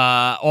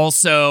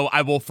 Also,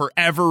 I will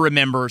forever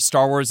remember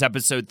Star Wars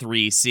Episode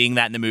 3, seeing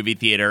that in the movie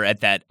theater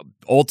at that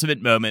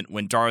ultimate moment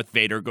when Darth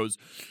Vader goes,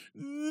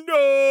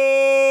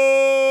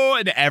 no!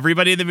 And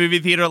everybody in the movie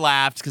theater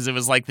laughed because it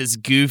was like this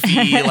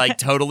goofy, like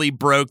totally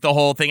broke the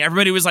whole thing.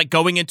 Everybody was like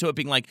going into it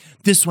being like,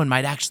 this one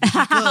might actually be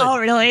good. Oh,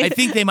 really? I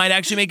think they might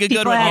actually make a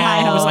good one. Yeah,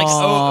 and it was like, it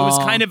was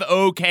kind of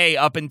okay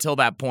up until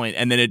that point.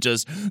 And then it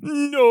just,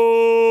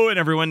 no! And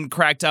everyone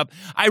cracked up.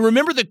 I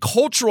remember the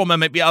cultural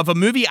moment of a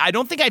movie I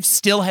don't think I've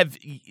still have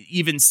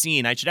even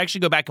seen. I should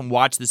actually go back and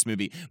watch this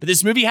movie. But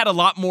this movie had a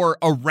lot more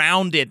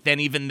around it than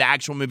even the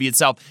actual movie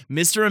itself.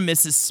 Mr. and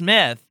Mrs.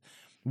 Smith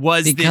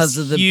was because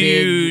this of the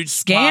huge big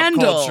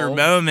scandal pop culture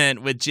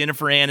moment with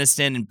Jennifer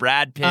Aniston and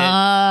Brad Pitt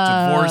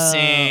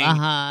divorcing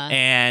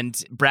and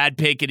Brad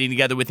Pitt getting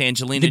together with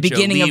Angelina Jolie. The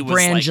beginning of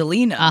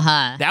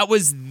Brangelina. That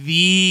was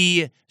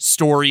the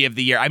story of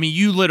the year. I mean,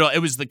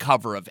 it was the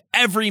cover of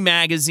every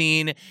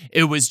magazine.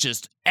 It was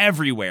just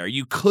everywhere.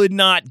 You could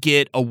not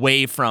get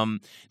away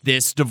from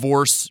this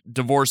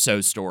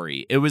divorceo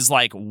story. It was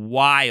like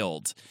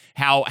wild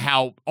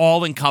how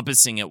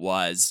all-encompassing it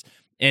was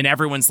in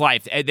everyone's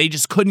life. They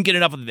just couldn't get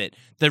enough of it.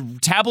 The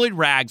tabloid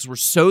rags were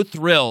so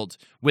thrilled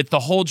with the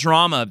whole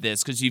drama of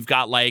this because you've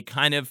got like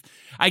kind of,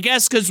 I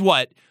guess, because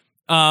what?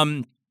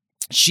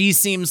 She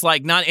seems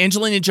like not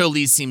Angelina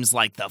Jolie seems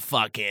like the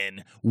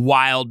fucking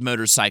wild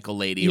motorcycle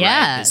lady,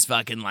 right? This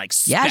fucking like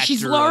specter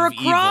she's Lara of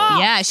Croft. evil.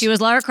 Yeah, she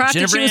was Lara Croft,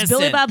 Jennifer and she was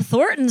Billy Aniston. Bob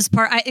Thornton's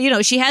part.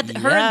 She had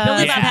her and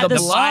Billy Bob had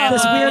this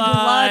weird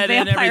blood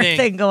and vampire everything.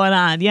 thing going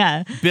on.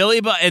 Yeah,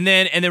 Billy Bob, and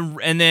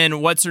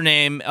then what's her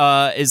name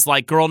is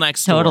like girl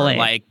next door, Totally.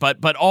 like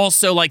but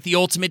also like the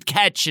ultimate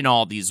catch in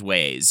all these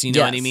ways. You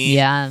know what I mean?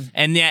 Yeah.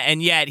 And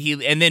yet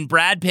then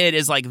Brad Pitt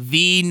is like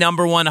the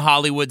number one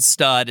Hollywood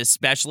stud,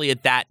 especially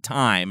at that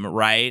time,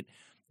 right?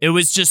 It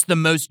was just the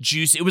most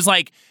juicy. It was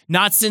like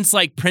not since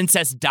like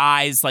Princess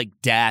Di's like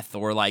death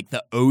or like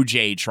the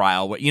OJ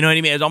trial. You know what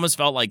I mean? It almost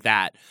felt like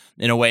that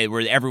in a way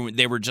where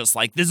they were just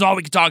like, this is all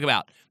we can talk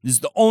about. This is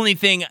the only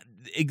thing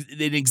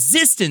in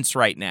existence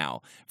right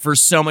now for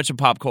so much of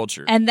pop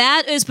culture. and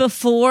that is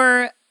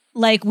before.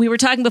 Like we were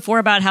talking before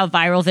about how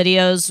viral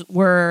videos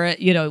were,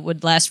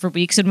 would last for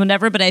weeks and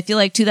whatever, but I feel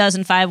like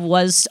 2005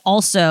 was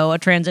also a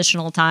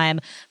transitional time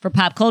for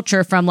pop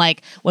culture from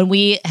like when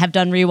we have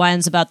done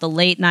rewinds about the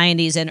late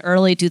 90s and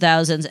early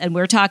 2000s, and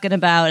we're talking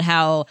about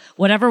how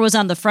whatever was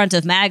on the front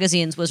of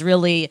magazines was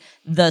really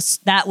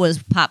that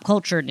was pop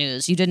culture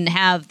news. You didn't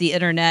have the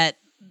internet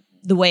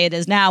the way it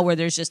is now where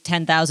there's just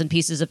 10,000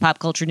 pieces of pop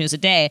culture news a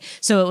day.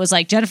 So it was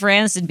like Jennifer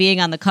Aniston being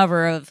on the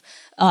cover of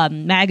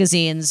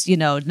magazines,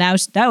 now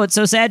it's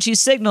so sad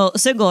she's single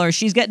or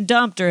she's getting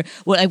dumped or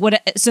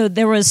what. So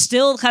there was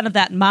still kind of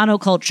that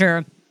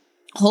monoculture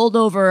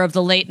holdover of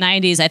the late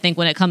 90s. I think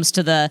when it comes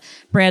to the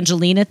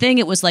Brangelina thing,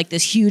 it was like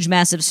this huge,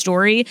 massive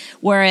story.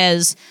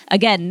 Whereas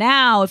again,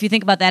 now if you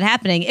think about that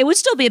happening, it would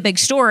still be a big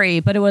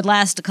story, but it would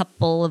last a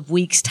couple of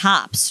weeks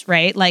tops,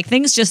 right? Like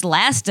things just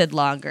lasted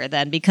longer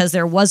then because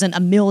there wasn't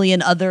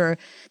there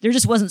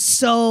just wasn't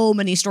so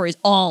many stories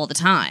all the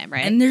time,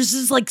 right? And there's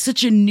just like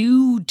such a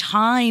new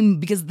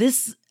time because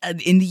this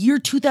in the year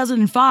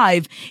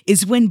 2005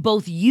 is when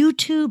both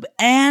YouTube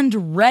and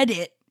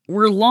Reddit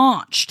were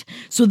launched.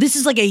 So this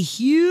is like a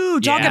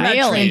huge talk about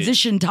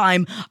transition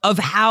time of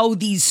how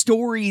these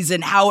stories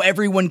and how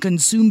everyone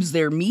consumes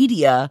their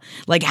media,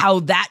 like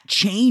how that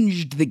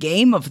changed the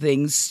game of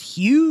things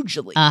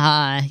hugely.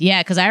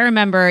 Yeah, because I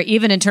remember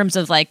even in terms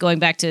of like going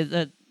back to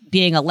the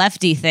being a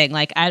lefty thing,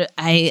 like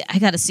I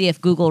got to see if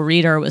Google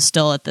Reader was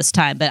still at this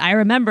time, but I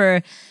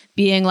remember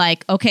being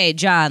like, okay,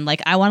 John,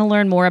 like I want to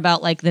learn more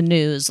about like the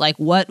news, like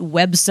what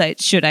website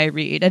should I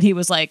read? And he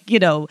was like,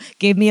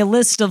 gave me a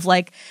list of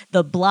like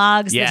the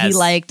blogs that he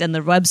liked and the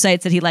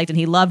websites that he liked, and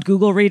he loved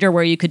Google Reader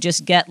where you could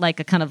just get like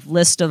a kind of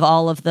list of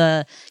all of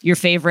your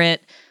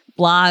favorite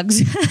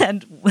blogs.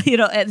 And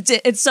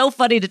it's so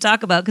funny to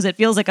talk about because it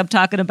feels like I'm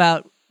talking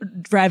about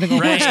driving a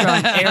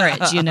horse-drawn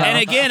carriage, And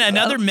again,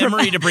 another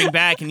memory to bring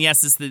back, and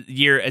yes,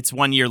 it's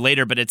 1 year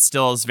later, but it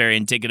still is very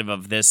indicative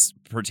of this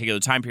particular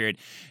time period.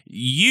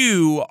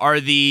 You are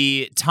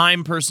the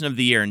Time Person of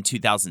the Year in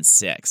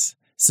 2006.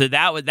 So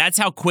that's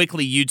how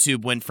quickly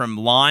YouTube went from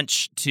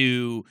launch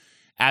to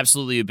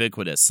absolutely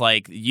ubiquitous.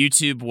 Like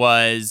YouTube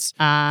was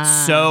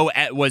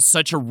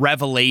such a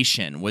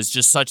revelation, was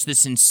just such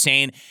this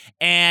insane.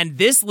 And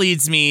this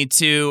leads me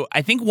to,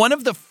 I think, one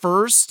of the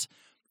first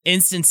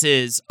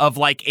instances of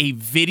like a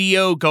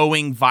video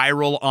going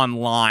viral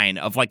online,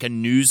 of like a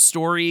news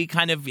story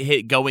kind of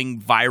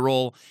going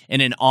viral in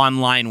an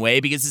online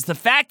way, because it's the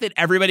fact that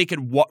everybody could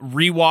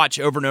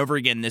rewatch over and over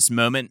again this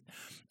moment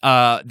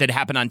that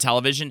happened on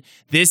television.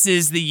 This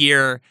is the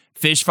year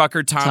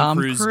Fishfucker Tom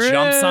Cruise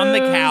jumps on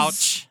the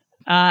couch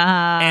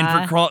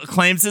and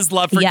proclaims his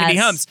love for Kitty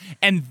Humps.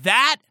 And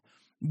that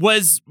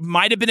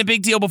might have been a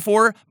big deal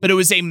before, but it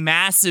was a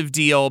massive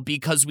deal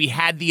because we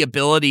had the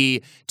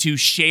ability to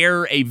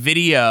share a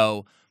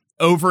video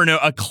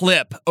a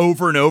clip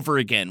over and over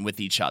again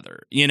with each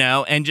other,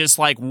 and just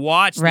like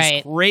watch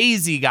this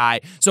crazy guy.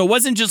 So it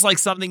wasn't just like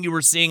something you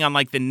were seeing on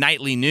like the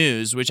nightly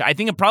news, which I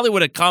think it probably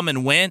would have come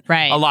and went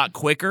a lot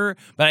quicker.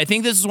 But I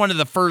think this is one of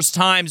the first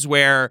times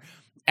where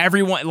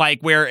everyone,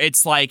 like, where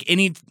it's like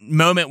any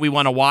moment we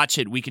want to watch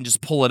it, we can just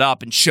pull it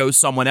up and show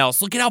someone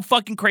else. Look at how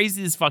fucking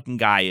crazy this fucking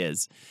guy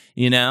is,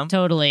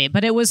 Totally.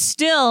 But it was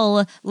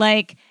still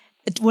like,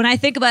 when I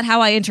think about how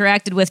I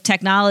interacted with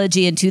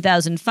technology in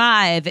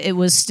 2005, it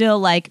was still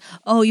like,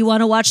 oh, you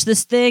want to watch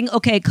this thing?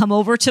 Okay, come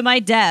over to my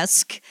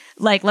desk.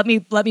 Like, let me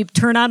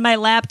turn on my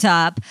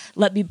laptop.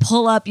 Let me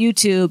pull up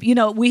YouTube.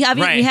 We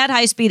had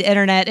high speed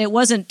internet. It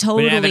wasn't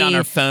totally. We have it on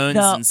our phones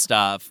and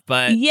stuff.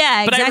 But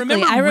yeah, exactly.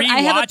 But I remember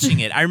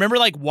rewatching it. I remember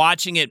like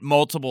watching it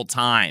multiple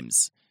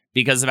times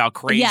because of how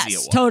crazy it was.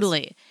 Yes,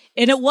 totally.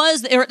 And it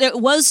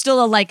was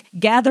still a like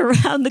gather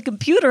around the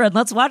computer and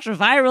let's watch a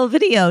viral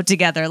video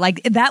together.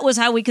 Like that was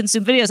how we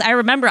consumed videos. I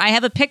remember I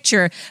have a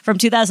picture from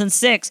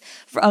 2006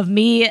 of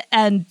me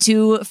and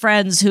two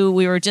friends who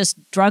we were just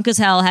drunk as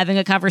hell having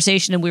a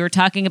conversation, and we were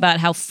talking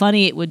about how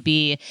funny it would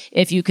be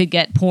if you could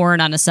get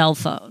porn on a cell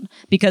phone,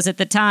 because at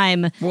the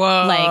time, I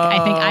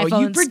think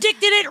iPhones, you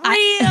predicted it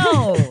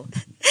real.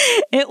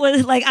 It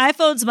was like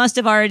iPhones must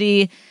have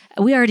already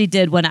we already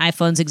did when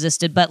iPhones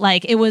existed, but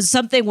like it was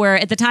something where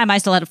at the time I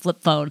still had a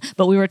flip phone,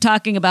 but we were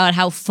talking about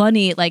how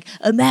funny, like,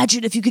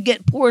 imagine if you could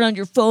get porn on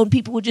your phone,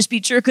 people would just be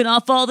jerking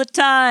off all the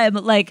time.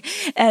 Like,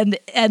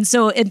 and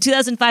so in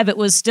 2005, it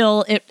was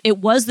still, it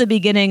was the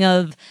beginning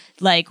of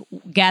like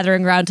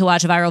gathering around to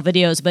watch viral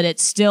videos, but it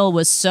still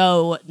was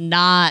so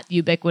not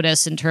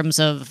ubiquitous in terms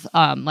of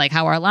like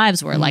how our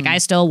lives were. Like I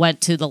still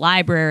went to the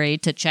library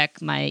to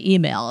check my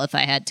email if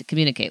I had to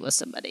communicate with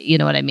somebody. You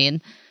know what I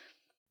mean?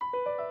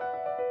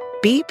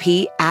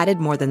 BP added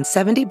more than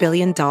 $70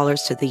 billion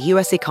to the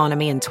U.S.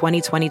 economy in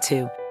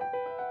 2022.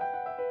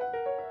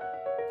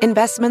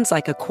 Investments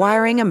like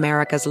acquiring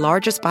America's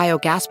largest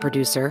biogas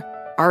producer,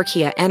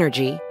 Archaea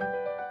Energy,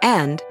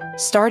 and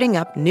starting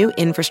up new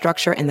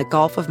infrastructure in the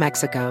Gulf of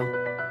Mexico.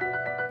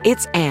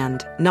 It's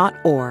and, not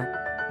or.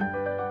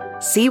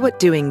 See what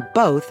doing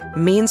both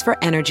means for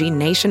energy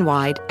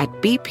nationwide at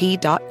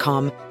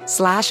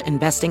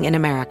bp.com/investing in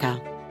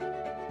America.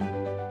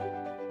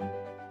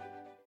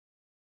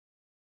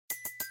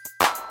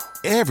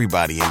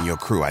 Everybody in your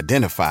crew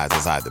identifies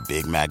as either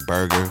Big Mac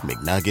Burger,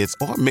 McNuggets,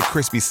 or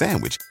McCrispy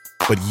Sandwich.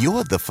 But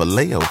you're the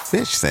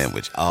Filet-O-Fish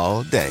Sandwich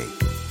all day.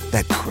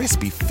 That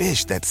crispy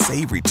fish, that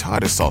savory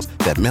tartar sauce,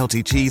 that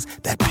melty cheese,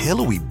 that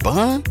pillowy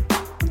bun.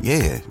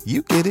 Yeah,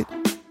 you get it.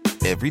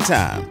 Every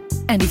time.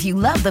 And if you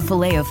love the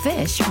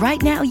Filet-O-Fish, right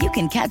now you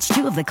can catch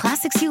two of the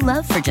classics you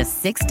love for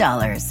just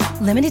 $6.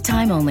 Limited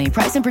time only.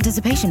 Price and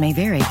participation may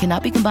vary.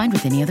 Cannot be combined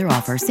with any other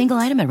offer. Single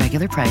item at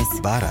regular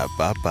price.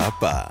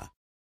 Ba-da-ba-ba-ba.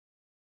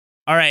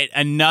 All right,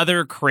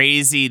 another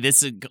crazy,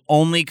 this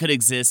only could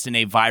exist in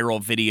a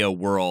viral video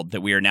world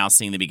that we are now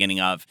seeing the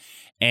beginning of.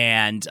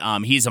 And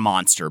he's a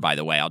monster, by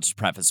the way. I'll just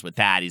preface with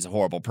that. He's a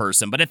horrible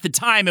person. But at the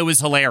time, it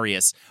was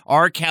hilarious.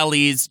 R.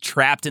 Kelly's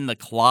Trapped in the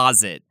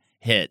Closet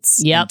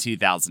hits in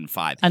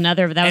 2005.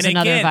 Another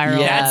viral.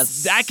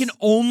 Yes. That can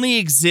only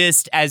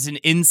exist as an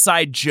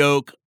inside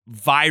joke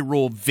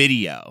viral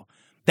video.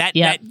 That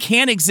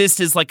can't exist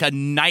as like a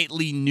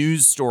nightly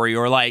news story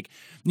or like,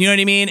 you know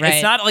what I mean? Right.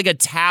 It's not like a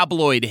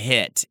tabloid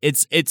hit.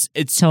 It's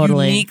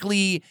Totally.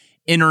 uniquely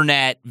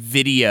internet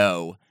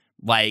video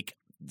like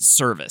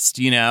serviced,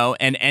 you know?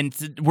 And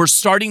we're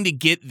starting to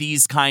get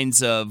these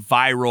kinds of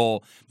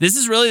viral. This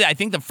is really, I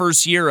think, the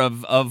first year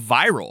of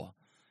viral,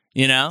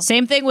 you know?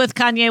 Same thing with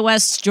Kanye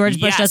West's George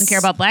Bush doesn't care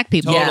about black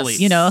people. Totally.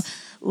 You know,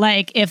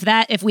 like if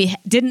we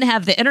didn't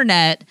have the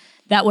internet,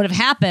 that would have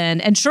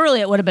happened, and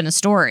surely it would have been a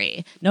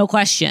story, no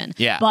question.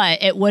 Yeah.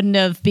 But it wouldn't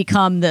have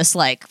become this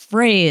like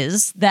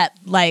phrase that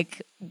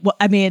like,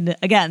 I mean,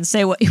 again,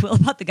 say what you will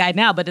about the guy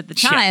now, but at the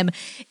time,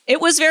 it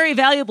was very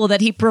valuable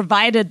that he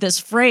provided this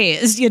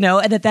phrase, you know,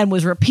 and it then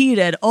was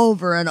repeated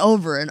over and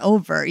over and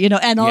over, you know,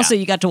 and also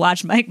you got to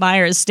watch Mike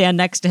Myers stand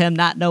next to him,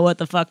 not know what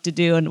the fuck to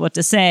do and what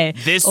to say.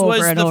 This over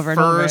was and the over and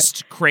over.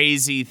 first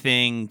crazy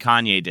thing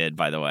Kanye did,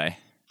 by the way.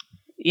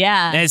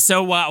 Yeah. And it's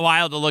so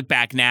wild to look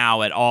back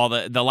now at all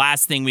the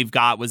last thing we've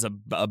got was a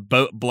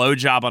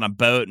blowjob on a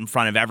boat in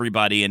front of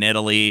everybody in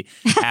Italy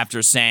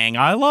after saying,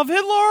 I love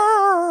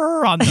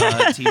Hitler on the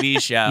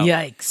TV show.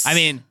 Yikes. I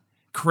mean,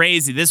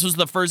 crazy. This was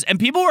the first, and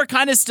people were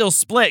kind of still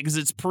split because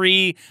it's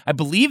I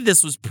believe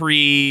this was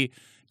pre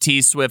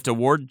T-Swift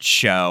award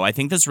show. I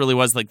think this really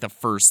was like the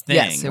first thing,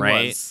 yes, it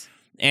right? was.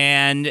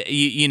 And,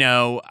 you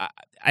know,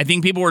 I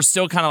think people were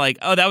still kind of like,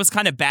 oh, that was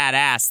kind of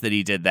badass that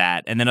he did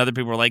that. And then other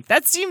people were like,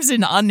 that seems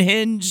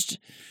unhinged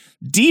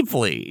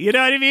deeply. You know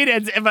what I mean?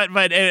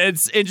 But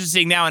it's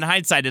interesting now in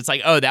hindsight. It's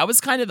like, oh, that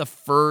was kind of the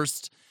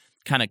first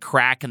kind of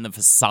crack in the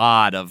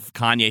facade of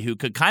Kanye, who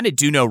could kind of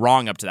do no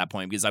wrong up to that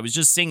point, because I was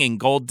just singing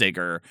Gold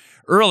Digger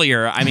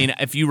earlier. I mean,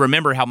 if you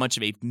remember how much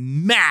of a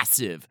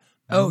massive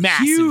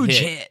huge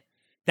hit.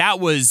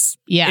 That was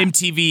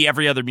MTV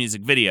Every Other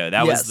Music Video.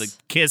 That was the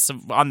kiss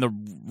on the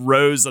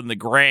rose on the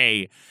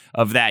gray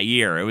of that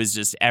year. It was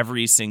just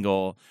every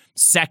single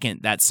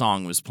second that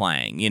song was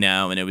playing, you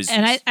know, and it was.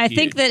 And I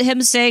think that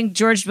him saying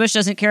George Bush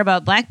doesn't care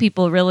about black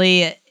people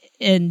really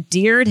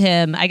endeared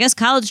him. I guess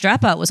College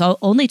Dropout was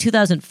only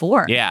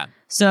 2004. Yeah.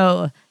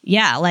 So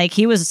yeah, like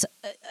he was.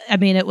 I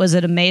mean, it was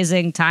an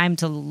amazing time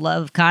to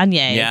love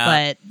Kanye,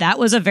 but that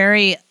was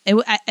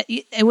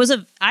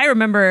I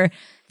remember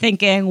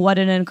thinking what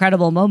an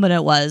incredible moment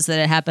it was that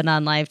it happened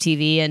on live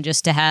TV, and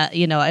just to have,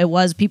 you know,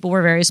 people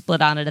were very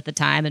split on it at the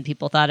time, and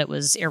people thought it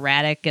was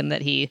erratic and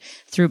that he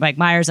threw Mike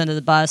Myers under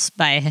the bus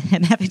by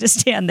him having to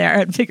stand there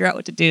and figure out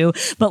what to do.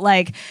 But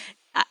like,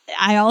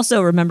 I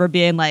also remember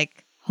being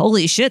like,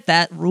 holy shit,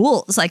 that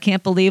rules. I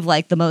can't believe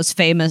like the most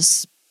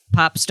famous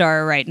pop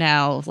star right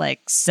now,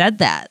 like said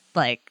that,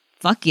 like,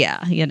 fuck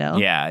yeah, you know?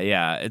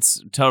 Yeah.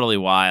 It's totally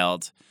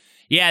wild.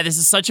 Yeah, this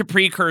is such a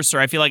precursor.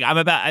 I feel like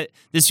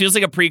this feels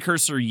like a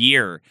precursor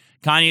year.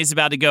 Kanye's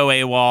about to go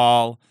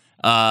AWOL.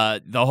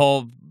 The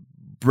whole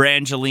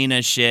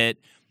Brangelina shit.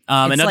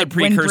 Another like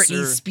precursor.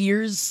 when Britney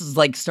Spears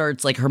like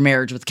starts like her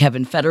marriage with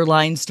Kevin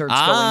Federline starts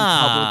going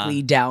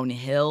publicly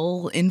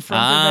downhill in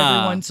front of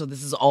everyone. So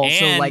this is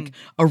also like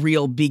a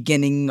real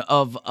beginning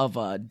of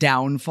a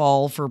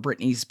downfall for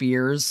Britney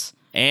Spears.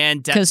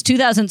 And because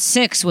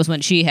 2006 was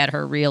when she had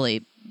her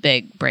really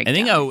big breakdown. I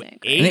think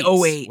I think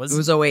 08. It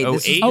was 08. Oh,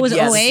 This is- 08? Oh, was it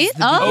yes, 08? this is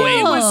the Oh.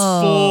 08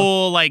 was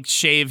full like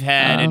shave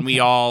head, and we okay.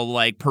 all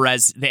like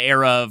the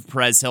era of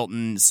Perez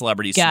Hilton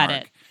celebrity Got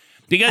snark. it.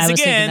 Because I was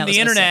thinking again, that was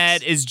the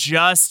internet 06. is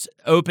just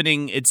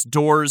opening its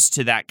doors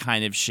to that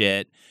kind of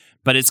shit,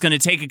 but it's going to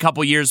take a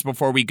couple years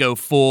before we go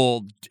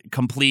full,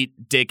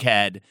 complete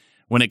dickhead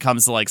when it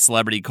comes to like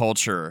celebrity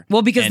culture.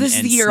 Well, because and- this is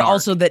and the year snark.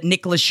 also that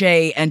Nick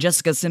Lachey and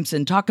Jessica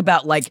Simpson talk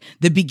about like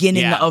the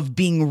beginning Yeah. of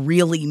being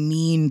really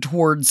mean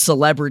towards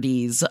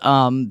celebrities.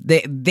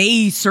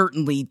 They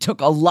certainly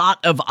took a lot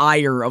of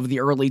ire of the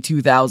early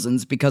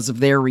 2000s because of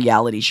their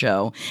reality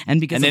show,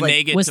 and because And of, then like,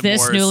 they get Was this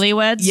divorced.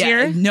 Newlyweds yeah,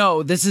 year?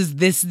 no, this is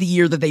the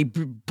year that they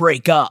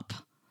break up.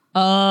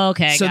 Oh,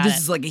 okay. So got this it.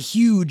 is like a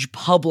huge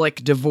public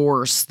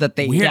divorce that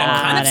they Weird. Got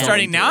I'm kind of it.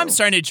 starting now. I'm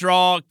starting to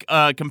draw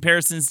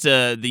comparisons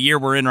to the year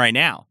we're in right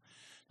now.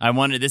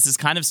 This is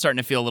kind of starting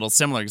to feel a little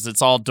similar because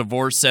it's all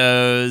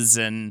divorceos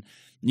and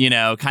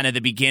kind of the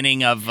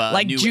beginning of a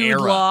like new Jude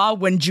era. Law,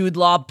 when Jude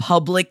Law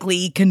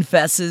publicly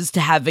confesses to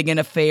having an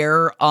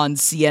affair on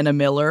Sienna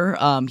Miller.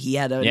 He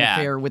had an Yeah.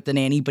 affair with the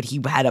nanny, but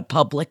he had a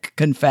public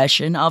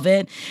confession of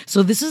it.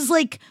 So this is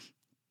like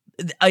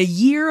a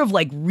year of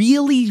like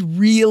really,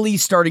 really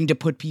starting to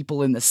put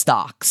people in the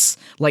stocks.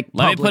 Like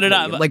Let me put it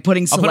publicly, up. like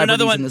putting I'll put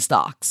another celebrities one- in the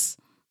stocks.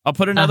 I'll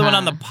put another one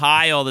on the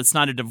pile that's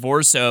not a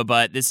divorceo,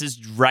 but this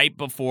is right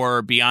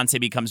before Beyonce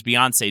becomes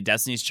Beyonce.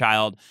 Destiny's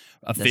Child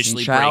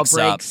officially Destiny's Child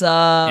breaks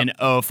up in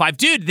 05.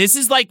 Dude, this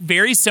is like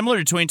very similar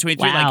to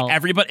 2023. Wow. Like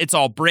everybody, it's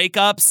all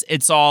breakups.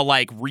 It's all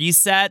like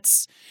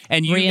resets.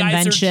 And you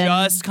guys are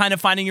Reinvention. just kind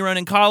of finding your own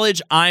in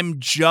college. I'm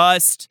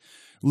just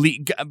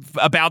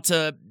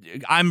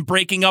I'm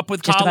breaking up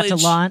with Just college. about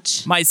to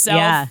launch myself.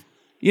 Yeah.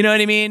 You know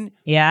what I mean?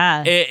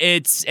 Yeah.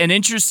 It's an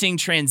interesting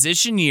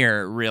transition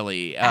year,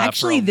 really.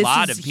 Actually, for a this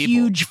lot is of people.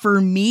 huge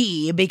for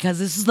me because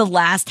this is the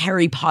last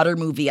Harry Potter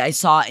movie I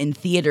saw in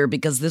theater,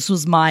 because this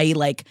was my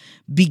like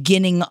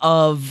beginning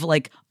of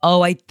like,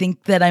 oh, I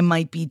think that I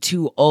might be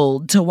too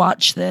old to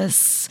watch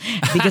this,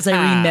 because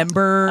I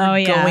remember Oh,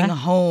 yeah. going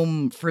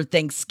home for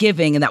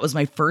Thanksgiving, and that was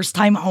my first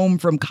time home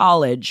from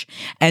college.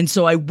 And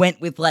so I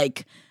went with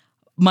like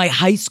my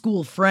high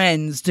school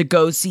friends to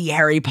go see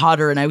Harry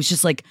Potter, and I was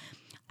just like,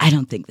 I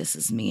don't think this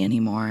is me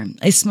anymore.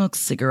 I smoke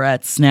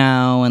cigarettes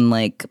now, and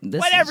like this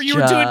Whatever, is you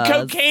were doing just-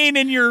 cocaine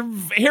in your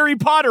Harry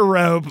Potter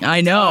robe. I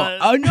know.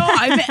 Oh no,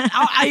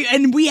 I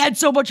and we had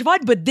so much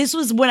fun. But this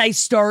was when I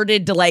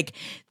started to like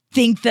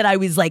think that I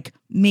was like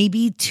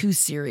maybe too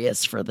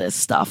serious for this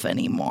stuff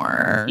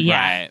anymore.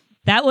 Yeah. Right.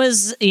 That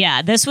was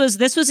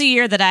this was a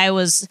year that I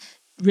was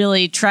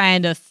really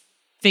trying to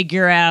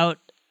figure out.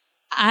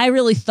 I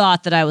really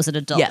thought that I was an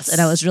adult, Yes.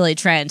 and I was really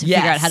trying to figure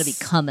out how to Yes.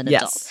 become an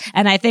Yes. adult.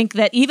 And I think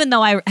that even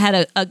though I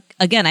had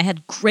I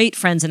had great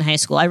friends in high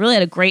school, I really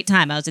had a great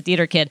time. I was a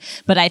theater kid,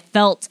 but I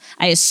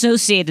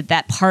associated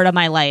that part of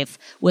my life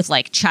with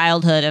like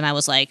childhood, and I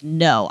was like,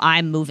 no,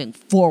 I'm moving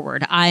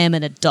forward. I am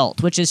an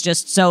adult, which is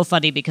just so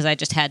funny because I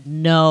just had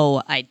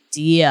no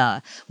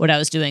idea what I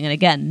was doing, and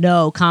again,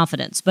 no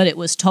confidence. But it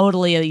was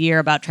totally a year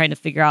about trying to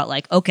figure out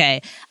like,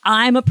 okay,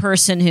 I'm a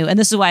person who, and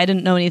this is why I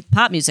didn't know any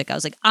pop music. I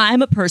was like,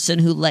 I'm a person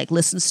who like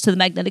listens to the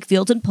Magnetic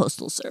Fields and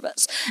Postal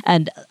Service,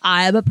 and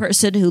I'm a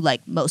person who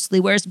like mostly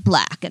wears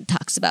black and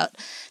talks about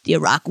the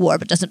Iraq War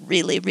but doesn't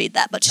really read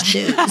that much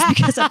news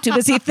because I'm too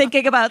busy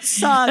thinking about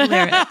song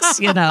lyrics,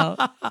 And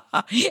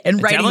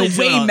writing definitely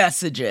feel- away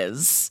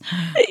messages.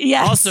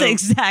 Yes, Also,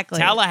 exactly.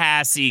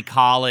 Tallahassee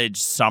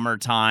college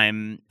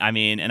summertime. I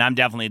mean, and I'm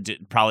definitely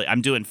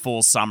I'm doing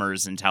full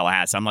summers in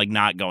Tallahassee. I'm like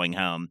not going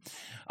home.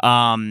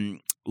 A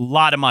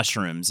lot of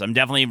mushrooms. I'm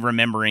definitely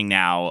remembering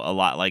now a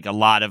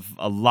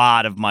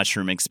lot of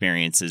mushroom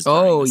experiences. during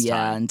Oh this yeah,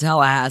 time. and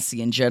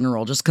Tallahassee in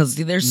general, just because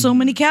there's so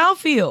many cow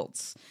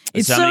fields.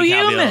 It's so many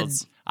cow humid.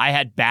 fields. I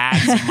had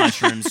bags of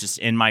mushrooms just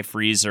in my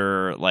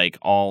freezer, like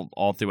all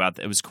throughout.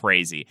 It was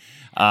crazy.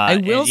 I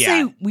will and, yeah.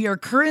 say we are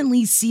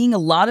currently seeing a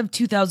lot of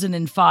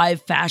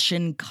 2005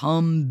 fashion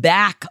come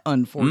back,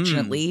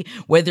 unfortunately,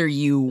 whether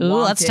you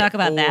want let's it talk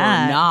about or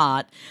that.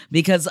 not.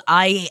 Because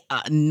I,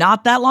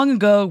 not that long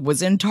ago,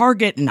 was in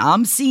Target and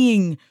I'm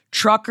seeing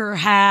trucker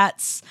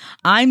hats.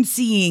 I'm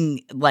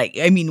seeing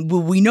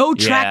we know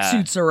Yeah.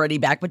 tracksuits are already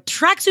back, but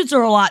tracksuits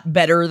are a lot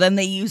better than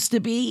they used to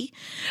be.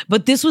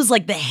 But this was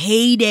like the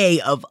heyday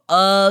of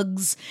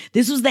Uggs.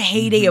 This was the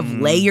heyday of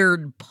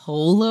layered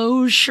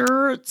polo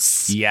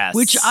shirts. Yes.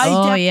 Which I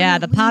Oh, definitely yeah,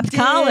 the popped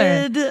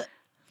collar. did.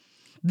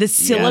 The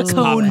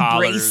silicone pop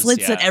collars,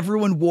 bracelets that yeah.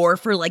 everyone wore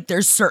for like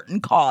their certain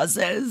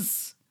causes.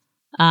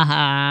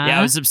 Yeah,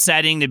 it was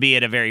upsetting to be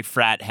at a very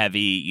frat heavy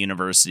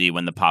university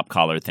when the pop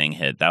collar thing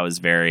hit. That was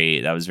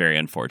very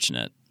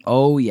unfortunate.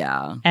 Oh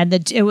yeah. And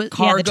the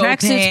Cargo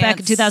tracksuits back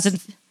in pants.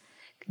 2000.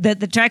 The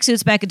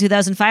tracksuits back in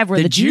 2005 were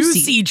The the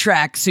juicy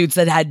tracksuits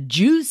that had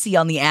juicy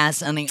on the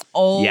ass, and they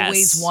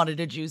always Yes. wanted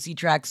a juicy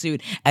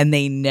tracksuit, and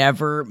they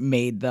never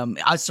made them.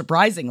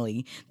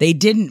 Surprisingly, they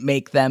didn't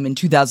make them in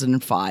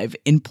 2005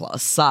 in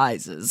plus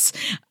sizes.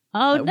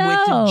 Oh,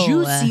 no. With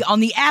Juicy on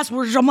the ass,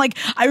 which I'm like,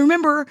 I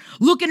remember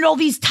looking at all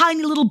these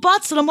tiny little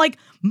butts and I'm like,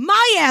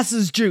 my ass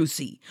is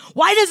juicy.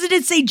 Why doesn't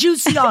it say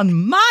juicy on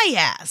my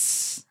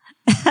ass?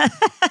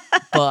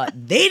 But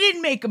they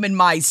didn't make them in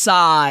my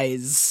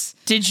size.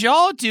 Did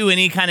y'all do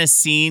any kind of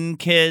scene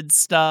kid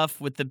stuff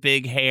with the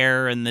big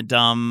hair and the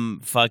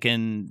dumb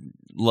fucking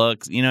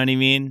looks? You know what I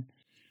mean?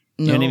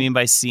 You know what I mean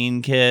by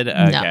scene kid?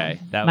 Okay.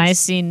 No. That my was,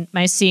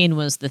 scene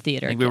was the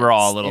theater. I think we were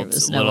all a little, There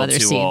was little no other too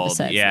scene old.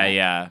 besides Yeah, that.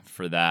 yeah,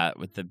 for that.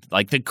 With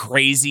the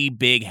crazy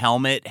big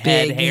helmet Big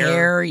head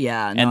hair.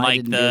 yeah. No, And I like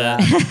didn't do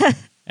that.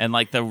 and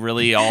like the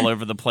really all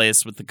over the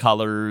place with the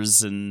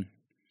colors and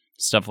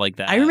stuff like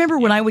that. I remember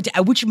when I went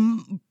to, which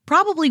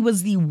probably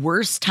was the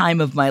worst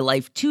time of my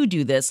life to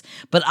do this,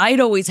 but I'd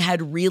always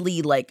had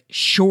really like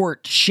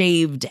short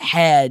shaved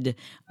head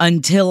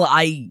until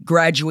I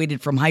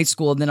graduated from high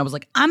school. And then I was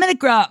like, I'm going to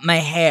grow out my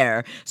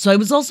hair. So I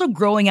was also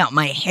growing out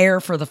my hair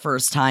for the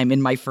first time in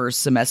my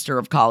first semester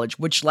of college,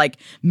 which like,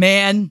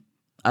 man,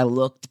 I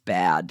looked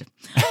bad.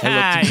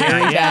 I looked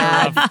very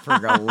bad for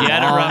a long You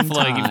had a rough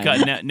look. time. You've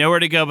got nowhere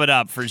to go but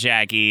up for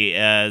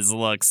Jackie's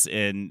looks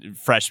in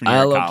freshman year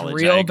I of looked college.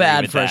 real I agree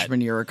bad with that.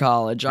 freshman year of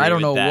college. I Agree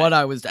don't know with that. what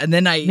I was, and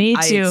then I Me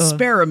too.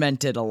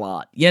 experimented a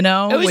lot. You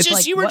know, It was with, just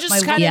like, you were what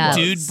just my kind look of was.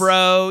 dude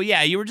bro.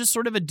 Yeah, you were just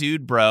sort of a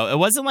dude bro. It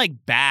wasn't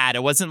like bad.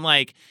 It wasn't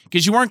like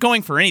because you weren't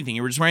going for anything.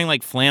 You were just wearing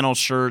like flannel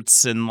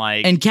shirts and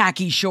like And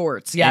khaki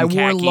shorts. Yeah, I And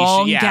wore khaki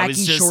long yeah, it khaki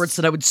was just- shorts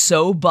that I would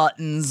sew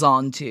buttons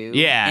onto.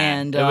 yeah,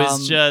 and it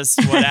was just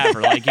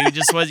whatever. Like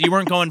you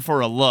weren't going for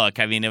a look.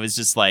 I mean, it was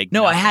just like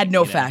no, I had nothing, no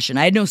you know? fashion.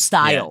 I had no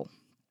style.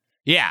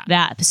 Yeah,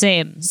 That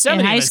same. so in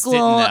many high of us school.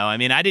 didn't know. I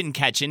mean, I didn't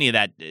catch any of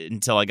that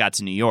until I got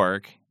to New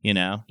York. You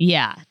know.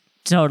 Yeah,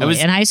 totally.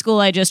 In high school,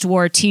 I just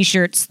wore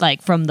T-shirts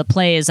like from the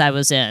plays I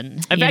was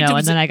in, fact, it and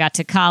was then I got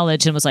to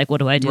college and was like, "What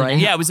do I do?" Right.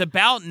 now? Yeah, it was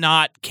about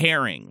not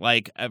caring.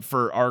 Like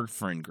for our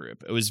friend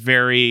group, it was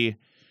very,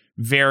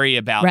 very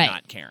about Right.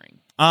 not caring.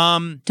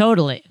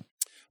 Totally.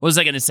 What was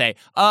I going to say?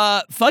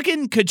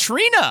 Fucking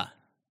Katrina.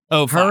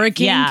 Oh, fuck.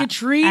 Hurricane Yeah.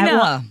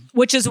 Katrina.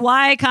 Which is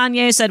why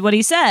Kanye said what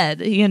he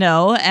said,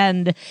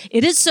 and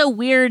it is so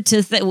weird to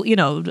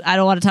I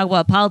don't want to talk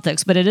about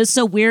politics, but it is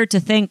so weird to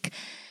think,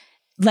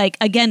 like,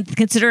 again,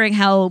 considering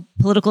how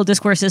political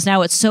discourse is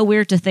now, it's so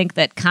weird to think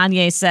that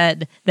Kanye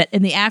said that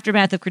in the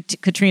aftermath of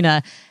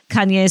Katrina,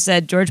 Kanye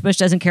said George Bush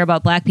doesn't care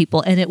about black people,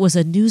 and it was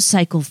a news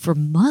cycle for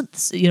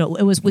months. It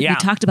was we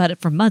talked about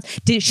it for months.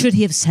 Should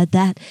he have said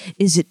that?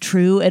 Is it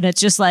true? And it's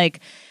just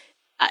like,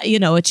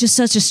 it's just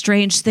such a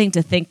strange thing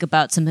to think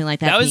about something like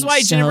that. That was being why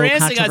so Jennifer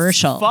Aniston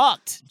controversial. got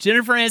fucked.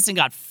 Jennifer Aniston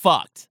got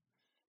fucked.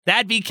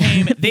 That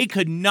became, they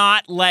could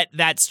not let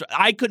that,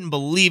 I couldn't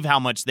believe how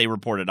much they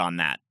reported on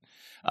that,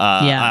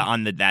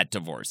 on that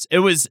divorce. It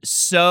was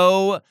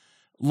so,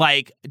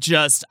 like,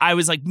 I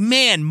was like,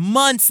 man,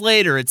 months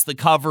later, it's the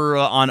cover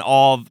on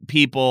all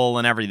people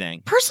and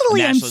everything.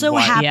 Personally, And I'm Ashley's so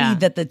wife. happy Yeah.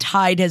 that the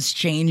tide has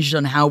changed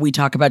on how we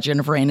talk about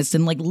Jennifer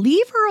Aniston. Like,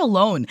 leave her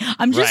alone.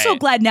 I'm just so Right.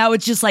 glad now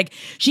it's just like,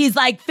 she's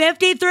like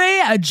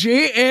 53 and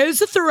she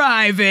is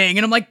thriving.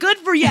 And I'm like, good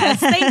for yes,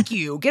 thank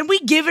you. Can we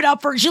give it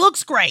up for her? She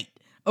looks great.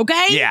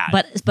 Okay? Yeah.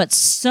 But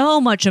so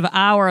much of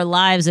our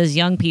lives as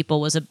young people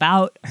was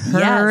about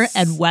her Yes.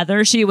 and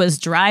whether she was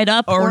dried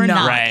up or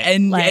not. Right.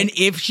 And Like- and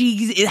if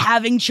she's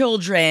having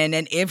children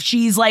and if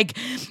she's like,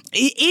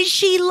 is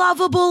she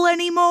lovable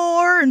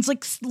anymore? And it's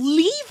like,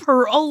 leave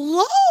her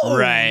alone.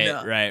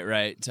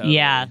 Right. Totally.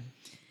 Yeah.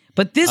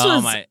 But this Oh,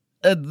 was my-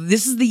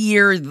 this is the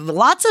year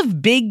lots of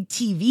big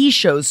TV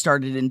shows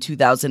started in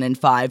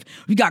 2005.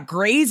 We've got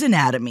Grey's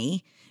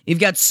Anatomy. You've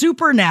got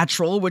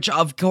Supernatural, which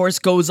of course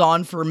goes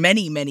on for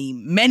many, many,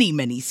 many,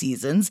 many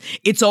seasons.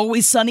 It's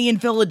Always Sunny in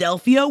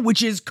Philadelphia,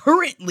 which is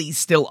currently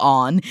still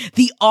on.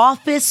 The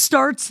Office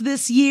starts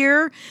this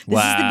year. This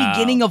is the Wow.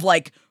 beginning of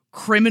like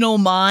Criminal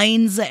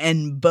Minds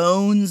and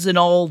Bones and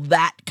all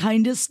that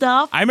kind of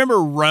stuff. I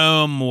remember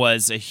Rome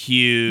was a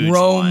huge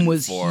Rome one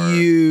was for,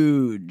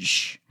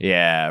 huge.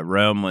 Yeah,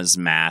 Rome was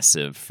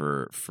massive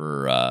for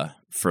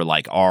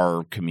like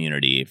our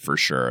community for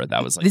sure.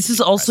 That was like This the is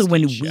big also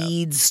when prestige show.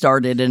 Weeds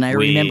started, and I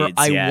remember Weeds,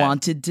 I yeah.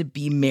 wanted to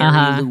be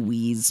Mary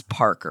Louise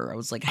Parker. I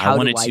was like, how do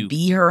wanted I to-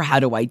 be her? How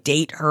do I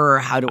date her?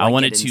 How do I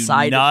wanted get to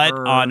inside nut of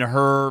her? on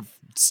her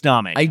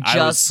stomach. I was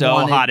just so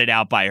wanted- hotted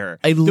out by her.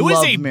 I there was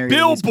love a Mary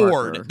Louise Parker.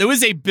 billboard. There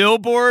was a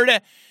billboard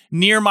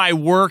near my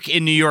work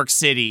in New York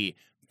City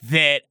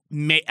that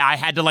I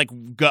had to like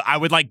go. I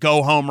would like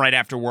go home right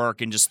after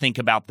work and just think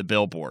about the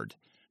billboard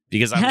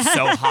because I was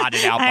so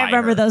hotted out by her. I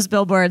remember those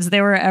billboards.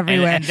 They were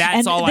everywhere. And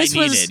that's all I this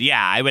needed. was- Yeah,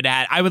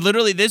 I would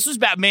literally, this was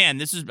back, man,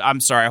 I'm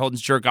sorry,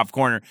 Holden's jerk off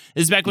corner.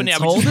 This is back when It's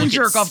I would just Holden look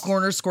jerk at, off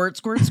corner, squirt,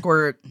 squirt,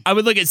 squirt. I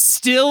would look at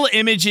still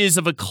images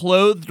of a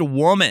clothed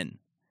woman,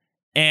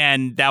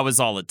 and that was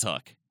all it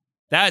took.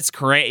 That's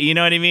crazy. You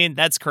know what I mean?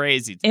 That's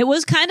crazy. It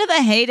was kind of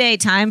a heyday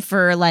time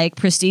for like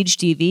prestige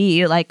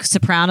TV. Like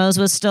Sopranos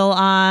was still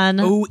on.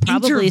 Oh,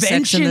 Probably Sex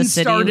and Intervention the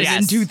City. started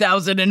Yes. in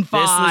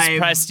 2005. This was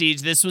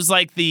prestige. This was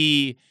like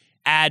the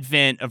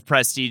advent of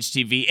prestige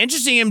TV.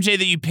 Interesting, MJ,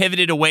 that you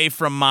pivoted away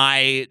from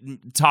my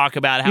talk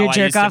about how Your I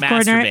used to jerk-off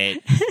corner?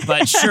 masturbate.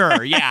 But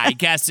sure, yeah, I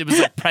guess it was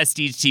like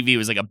prestige TV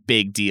was like a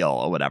big deal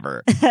or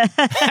whatever.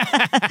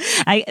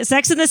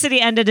 Sex and the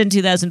City ended in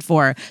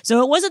 2004,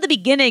 so it wasn't the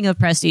beginning of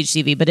prestige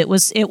TV, but it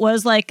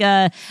was like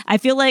I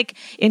feel like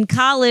in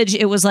college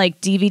it was like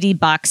DVD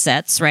box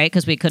sets, right?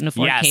 Because we couldn't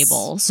afford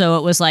cable, so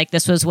it was like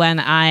this was when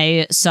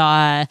I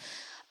saw.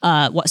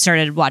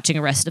 Started watching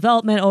Arrested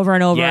Development over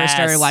and over. Yes.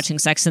 Started watching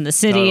Sex and the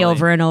City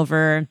over and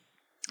over.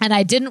 And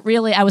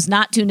I was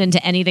not tuned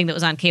into anything that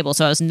was on cable.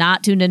 So I was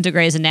not tuned into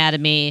Grey's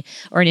Anatomy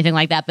or anything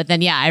like that. But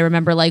then, I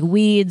remember like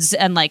Weeds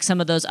and like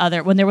some of those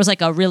other, when there was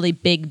like a really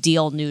big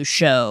deal new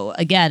show.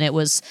 Again, it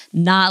was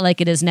not like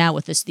it is now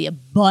with the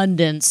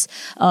abundance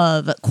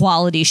of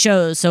quality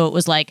shows. So it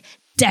was like,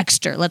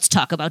 Dexter, let's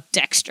talk about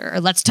Dexter.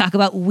 Or let's talk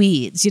about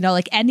Weeds.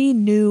 Like any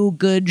new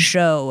good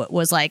show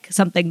was like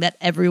something that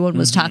everyone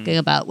was talking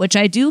about, which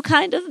I do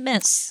kind of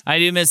miss. I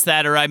do miss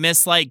that, or I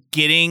miss like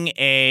getting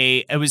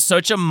it was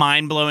such a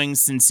mind-blowing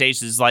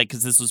sensation, like,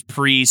 because this was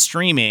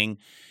pre-streaming,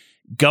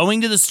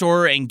 going to the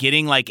store and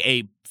getting like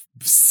a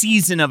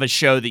season of a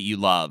show that you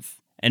love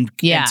and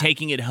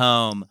taking it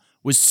home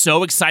was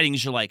so exciting,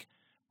 because you're like,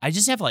 I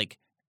just have like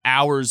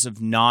hours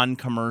of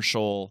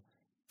non-commercial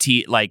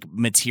like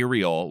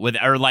material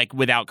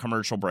without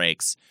commercial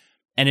breaks,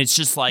 and it's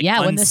just like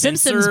when the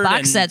Simpsons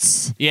box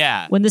sets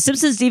when the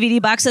Simpsons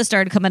DVD box set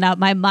started coming out,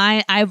 my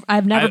mind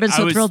I've never been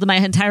so thrilled in my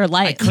entire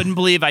life. I couldn't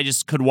believe I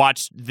just could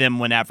watch them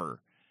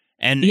whenever,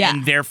 and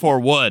therefore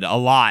would a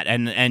lot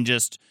and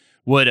just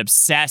would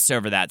obsess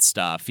over that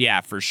stuff.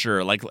 Yeah, for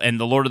sure. Like, and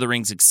the Lord of the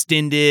Rings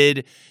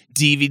extended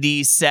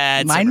DVD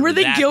sets. Mine were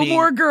the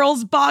Gilmore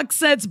Girls box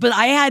sets, but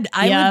I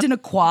lived in a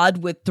quad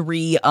with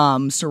 3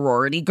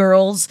 sorority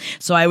girls,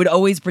 so I would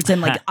always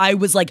pretend like I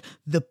was like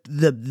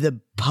the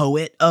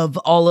poet of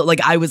all of, like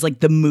I was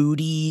like the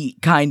moody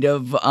kind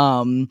of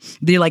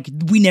they're like,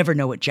 we never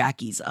know what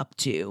Jackie's up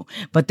to,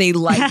 but they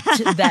liked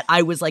that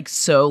I was like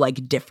so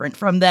like different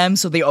from them,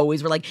 so they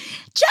always were like,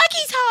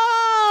 Jackie's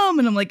home,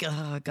 and I'm like,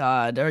 oh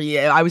god. Or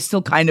I was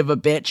still kind of a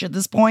bitch at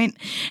this point,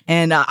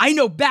 and I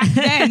know back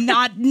then,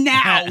 not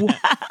now.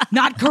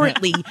 Not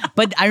currently,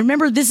 but I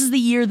remember this is the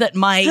year that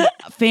my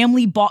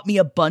family bought me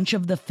a bunch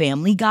of the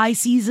Family Guy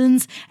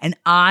seasons, and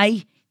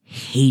I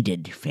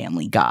hated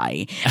Family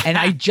Guy. And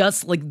I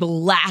just, like, the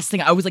last thing,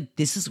 I was like,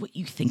 this is what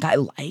you think I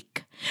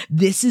like?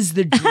 This is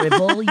the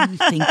dribble you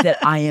think that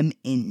I am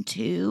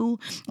into?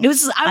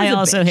 I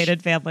also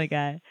hated Family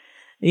Guy.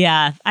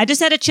 Yeah, I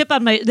just had a chip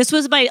on this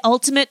was my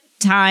ultimate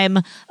time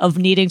of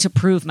needing to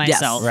prove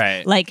myself. Yes,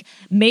 right. Like,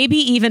 maybe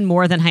even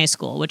more than high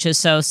school, which is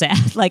so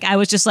sad. Like, I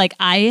was just like,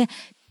 I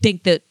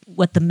think that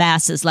what the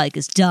masses like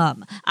is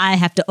dumb. I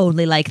have to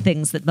only like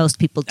things that most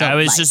people don't like. I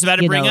was just about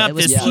to bring up,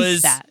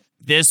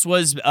 this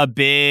was a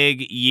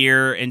big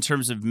year in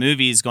terms of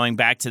movies, going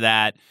back to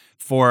that,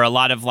 for a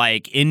lot of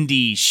like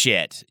indie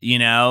shit,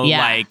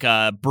 like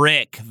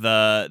Brick,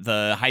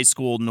 the high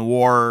school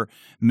noir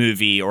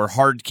movie, or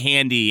Hard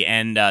Candy,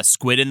 and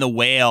Squid and the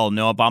Whale,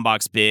 Noah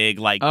Baumbach's big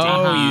like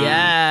debut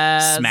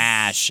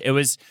smash. It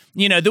was,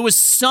 there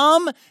was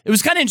it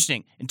was kind of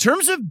interesting in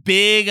terms of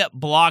big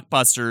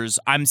blockbusters.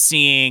 I'm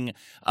seeing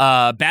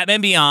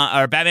Batman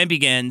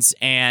Begins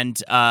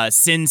and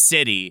Sin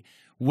City,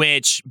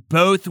 which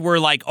both were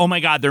like, oh my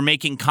god, they're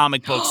making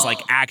comic books like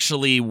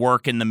actually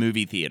work in the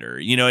movie theater.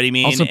 You know what I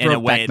mean? Also, in a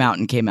way, Brokeback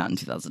Mountain came out in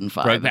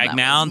 2005. Brokeback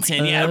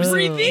Mountain, it was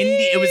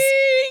indie.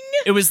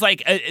 It was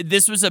like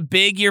this was a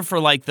big year for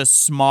like the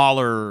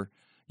smaller.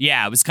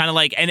 Yeah, it was kind of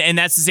like, and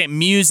that's the same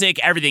music,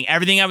 everything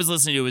I was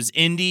listening to was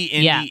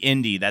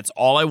indie. That's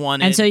all I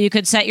wanted. And so you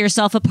could set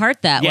yourself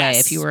apart that way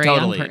if you were a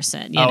young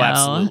person. You know,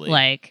 absolutely.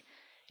 Like.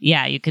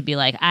 Yeah, you could be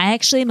like, I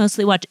actually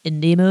mostly watch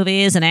indie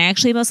movies, and I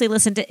actually mostly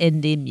listen to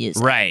indie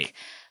music. Right.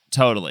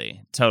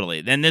 Totally.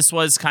 Then this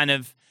was kind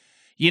of,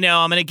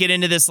 I'm going to get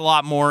into this a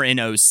lot more in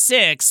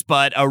 2006,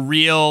 but a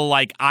real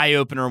like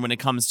eye-opener when it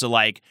comes to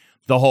like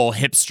the whole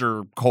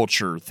hipster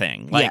culture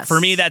thing. Like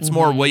for me, that's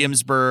more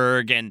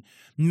Williamsburg, and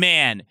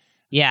man.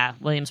 Yeah,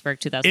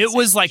 Williamsburg 2006. It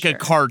was like a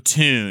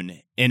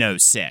cartoon in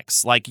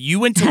 2006. Like you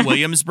went to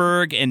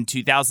Williamsburg in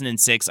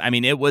 2006. I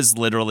mean, it was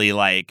literally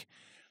like,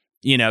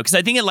 because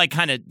I think it like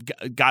kind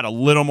of got a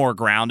little more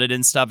grounded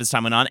and stuff as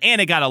time went on,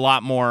 and it got a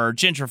lot more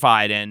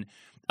gentrified and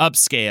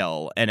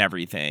upscale and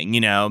everything,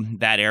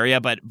 that area.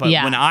 But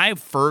when I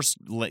first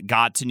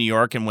got to New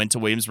York and went to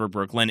Williamsburg,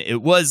 Brooklyn,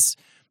 it was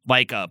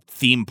like a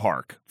theme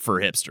park for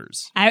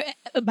hipsters.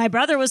 My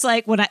brother was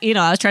like, when I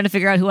was trying to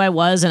figure out who I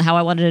was and how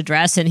I wanted to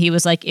dress, and he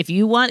was like, if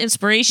you want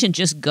inspiration,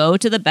 just go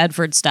to the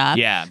Bedford stop,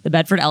 the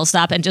Bedford L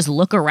stop, and just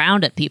look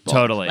around at people.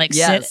 Totally. Like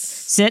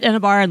sit in a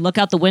bar and look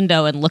out the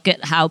window and look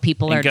at how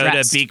people are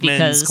dressed. Go to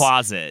Beekman's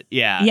Closet.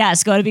 Yeah.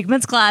 Yes, go to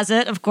Beekman's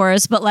Closet, of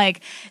course. But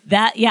like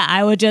that,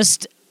 I would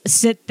just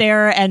sit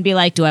there and be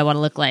like, do I want to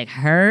look like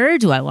her?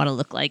 Do I want to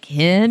look like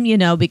him? You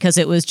know, because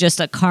it was just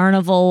a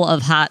carnival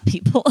of hot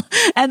people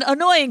and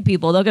annoying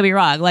people. Don't get me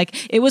wrong.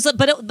 Like it was,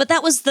 but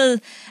that was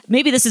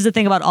maybe this is the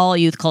thing about all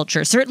youth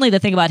culture. Certainly the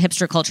thing about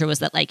hipster culture was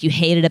that like you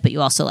hated it, but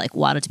you also like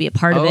wanted to be a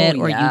part of it,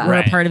 or you were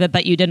a part of it,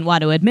 but you didn't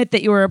want to admit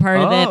that you were a part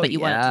of it, but you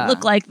wanted to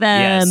look like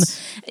them.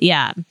 Yes.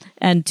 Yeah.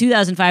 And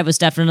 2005 was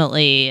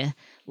definitely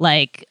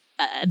like,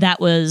 that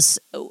was...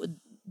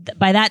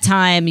 By that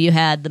time, you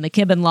had the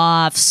McKibben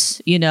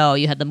lofts, you know,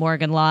 you had the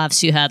Morgan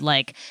lofts, you had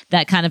like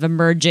that kind of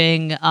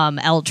emerging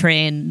L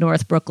Train,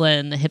 North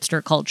Brooklyn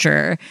hipster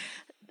culture,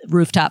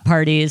 rooftop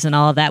parties and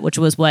all of that, which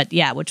was what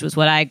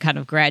I kind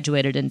of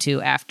graduated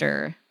into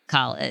after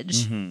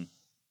college. Mm-hmm.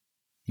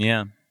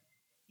 Yeah.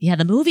 Yeah,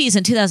 the movies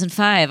in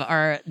 2005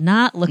 are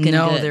not looking good.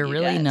 No, they're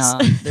really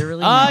not. They're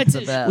really not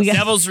the best. We got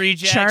Devil's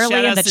Rejects. Charlie Shout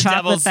and outs the to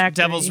Chocolate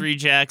Factory. Devil's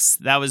Rejects.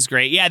 That was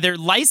great. Yeah, they're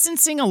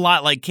licensing a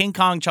lot, like King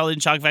Kong, Charlie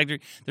and the Chocolate Factory.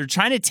 They're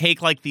trying to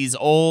take like these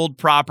old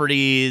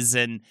properties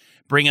and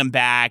bring them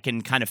back,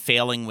 and kind of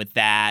failing with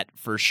that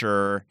for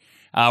sure.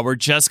 We're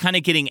just kind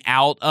of getting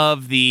out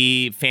of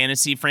the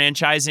fantasy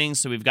franchising.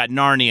 So we've got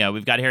Narnia,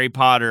 we've got Harry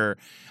Potter,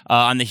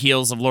 on the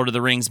heels of Lord of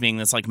the Rings being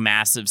this like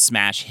massive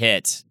smash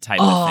hit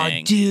type of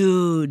thing. Oh,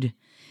 dude.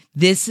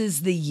 This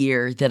is the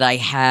year that I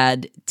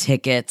had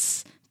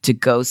tickets to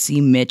go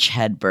see Mitch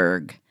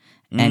Hedberg.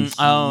 And he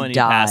and he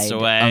died passed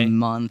away a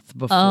month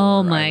before.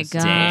 Oh my I was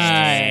God.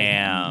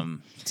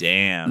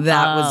 Damn.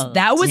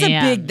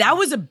 That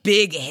was a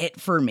big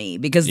hit for me,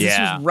 because this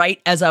was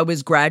right as I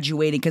was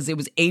graduating, because it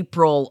was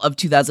April of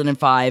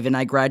 2005 and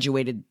I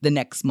graduated the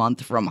next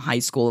month from high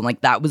school, and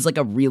like that was like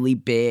a really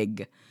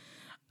big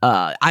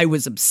I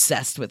was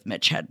obsessed with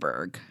Mitch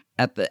Hedberg.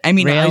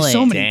 Really?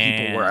 So many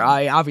people were.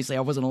 I wasn't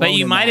alone. But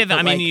you in might that, have.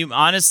 but, like, you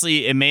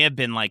honestly, it may have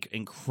been like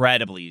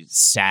incredibly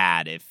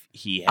sad if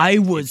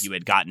if you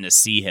had gotten to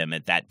see him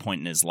at that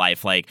point in his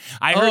life. Like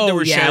I heard there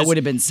were shows. It would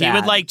have been sad. He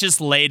would like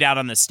just lay down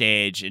on the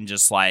stage and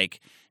just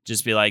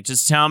be like,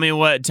 just tell me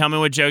what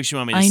jokes you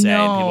want me to say.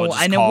 And people would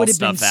just it call would have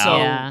stuff been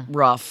out. so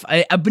rough.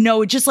 But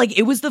no, it just like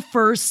it was the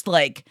first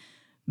like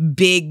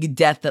big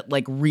death that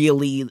like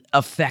really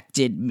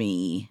affected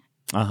me.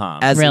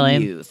 As a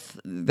youth,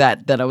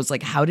 that I was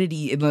like, how did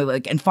he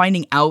like? And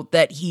finding out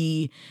that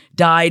he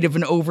died of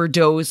an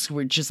overdose,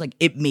 were just like,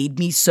 it made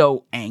me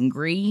so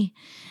angry,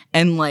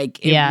 and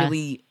like it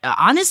really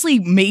honestly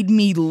made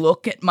me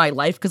look at my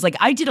life, because like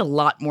I did a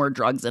lot more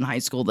drugs in high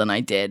school than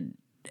I did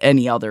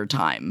any other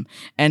time,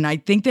 and I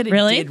think that it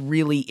did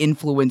really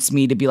influence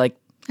me to be like,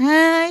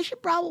 I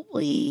should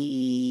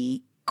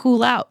probably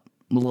cool out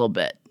a little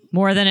bit.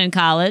 More than in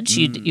college,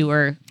 you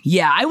were.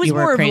 Yeah, I was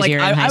more of like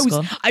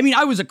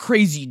I was a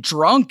crazy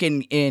drunk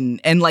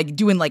and like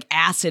doing like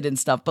acid and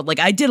stuff, but like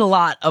I did a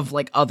lot of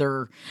like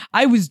other.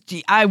 I was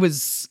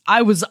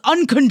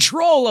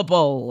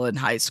uncontrollable in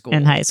high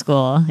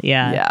school.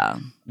 Yeah,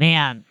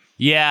 man.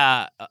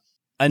 Yeah.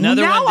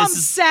 Another now one. I'm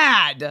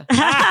sad.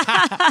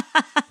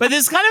 But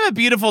this is kind of a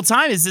beautiful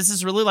time. This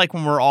is really like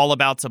when we're all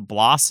about to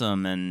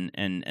blossom and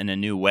a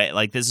new way.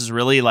 Like this is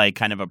really like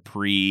kind of a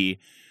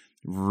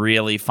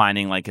really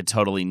finding like a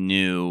totally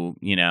new,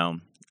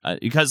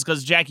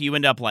 because Jackie, you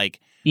end up like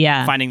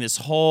finding this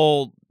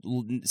whole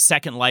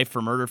second life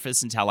for Murder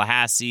Fist in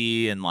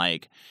Tallahassee, and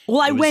like, well,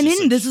 I went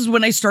in. This is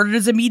when I started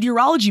as a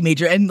meteorology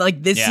major, and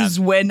like this is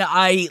when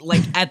I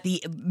like at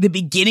the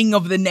beginning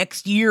of the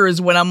next year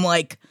is when I'm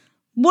like,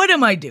 what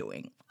am I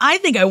doing? I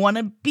think I want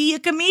to be a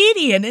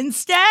comedian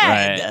instead.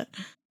 Right.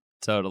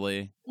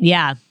 Totally.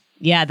 Yeah.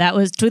 Yeah, that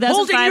was 2005.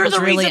 Holden, you're was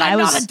the really, reason I'm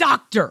not a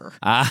doctor.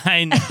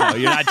 I know.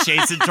 You're not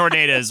chasing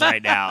tornadoes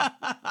right now.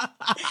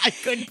 I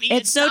could be.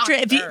 It's so true. You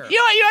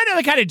know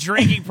the kind of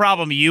drinking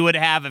problem you would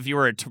have if you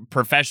were a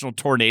professional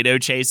tornado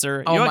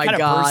chaser. Oh, you know my what kind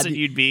God. of person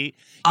you'd be?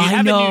 You'd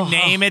have a new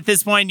name at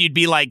this point. You'd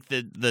be like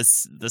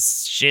the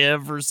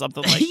Shiv or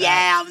something like that.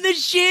 Yeah, I'm the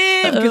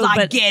Shiv, because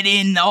I get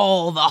in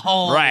all the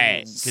holes.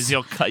 Right, because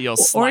you'll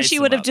slice or she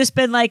would have just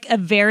been like a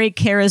very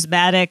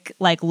charismatic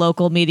like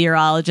local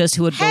meteorologist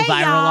who would go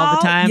viral all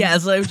the time. Yeah,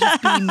 so it would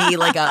just be me.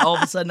 Like all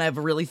of a sudden, I have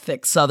a really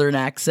thick Southern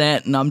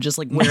accent, and I'm just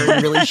like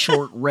wearing really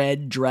short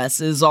red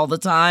dresses all the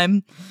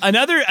time.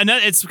 Another.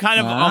 It's kind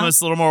of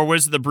almost a little more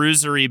Wizard of the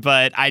Bruisery,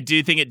 but I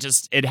do think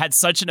it had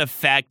such an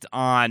effect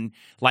on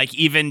like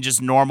even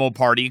just normal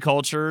party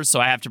culture.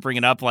 So I have to bring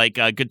it up. Like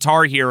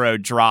Guitar Hero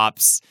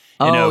drops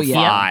in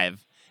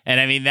 2005, and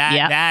I mean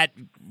that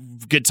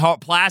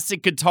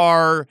plastic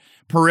guitar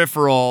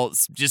peripheral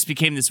just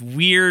became this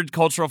weird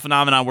cultural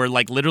phenomenon where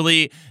like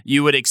literally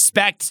you would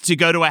expect to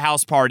go to a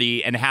house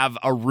party and have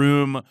a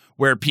room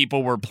where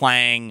people were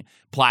playing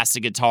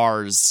plastic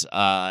guitars,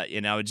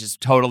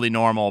 just totally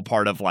normal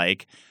part of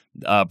like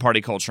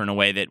party culture in a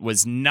way that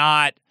was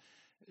not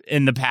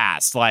in the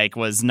past, like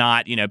was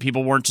not,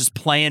 people weren't just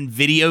playing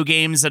video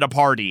games at a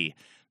party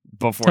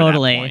before that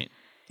point,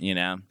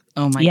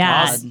 Oh my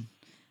God.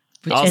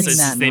 Also, Isn't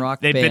that in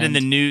rock they've been in band?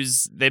 the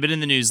news. They've been in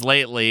the news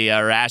lately.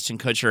 Or Ashton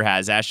Kutcher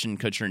has. Ashton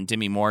Kutcher and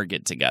Demi Moore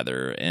get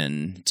together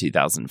in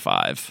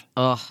 2005.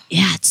 Oh,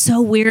 Yeah, it's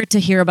so weird to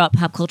hear about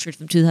pop culture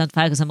from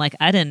 2005 because I'm like,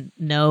 I didn't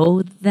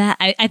know that.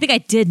 I think I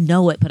did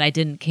know it, but I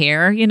didn't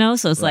care,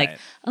 So it's like, Right.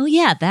 oh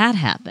yeah, that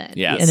happened.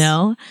 Yes.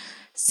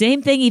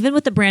 Same thing, even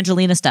with the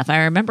Brangelina stuff.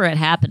 I remember it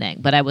happening,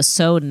 but I was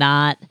so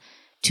not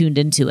tuned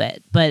into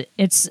it. But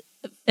it's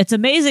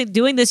amazing.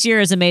 Doing this year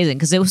is amazing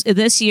because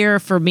this year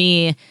for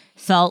me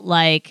felt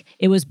like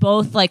it was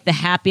both like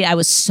I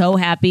was so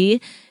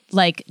happy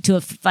like to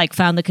have like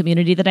found the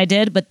community that I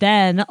did, but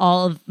then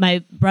all of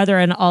my brother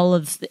and all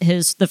of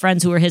the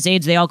friends who were his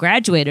age, they all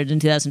graduated in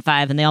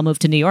 2005 and they all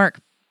moved to New York.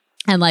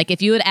 And like,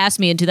 if you had asked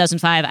me in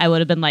 2005, I would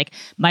have been like,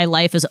 my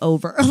life is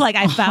over. Like,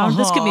 I found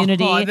this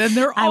community. then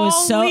they're I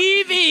was all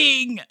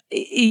leaving.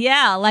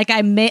 Yeah, like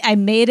I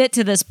made it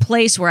to this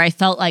place where I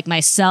felt like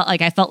myself.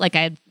 Like I felt like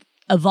I had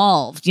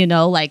evolved,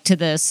 like to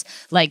this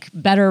like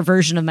better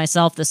version of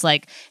myself. This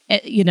like,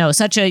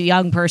 such a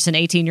young person,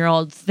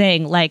 18-year-old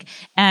thing. Like,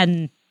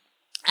 and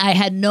I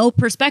had no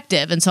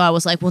perspective. And so I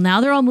was like, well,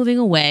 now they're all moving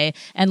away.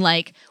 And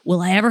like,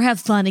 will I ever have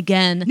fun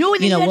again? No,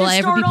 and then you had will to I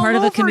ever start be part all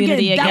of a over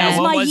community again? That was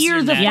What my was year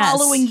your the next?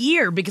 following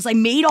year because I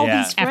made all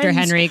these friends. After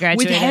Henry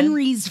graduated. With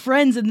Henry's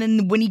friends. And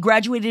then when he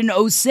graduated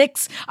in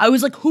 06, I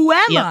was like, who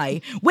am Yep.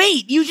 I?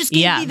 Wait, you just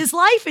gave me this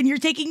life and you're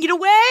taking it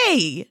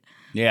away.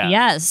 Yeah.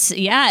 Yes.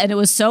 Yeah. And it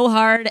was so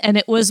hard.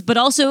 But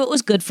also it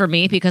was good for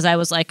me because I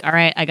was like, all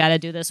right, I got to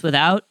do this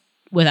without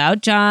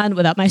John,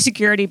 without my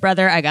security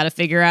brother. I got to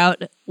figure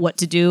out what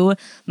to do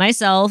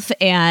myself.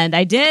 And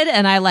I did.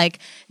 And I like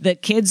the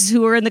kids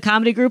who were in the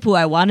comedy group who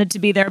I wanted to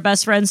be their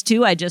best friends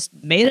too. I just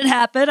made it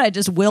happen. I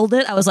just willed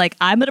it. I was like,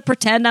 I'm going to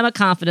pretend I'm a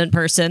confident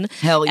person.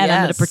 Hell And I'm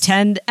going yes. to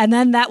pretend. And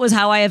then that was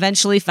how I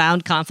eventually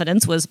found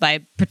confidence, was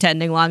by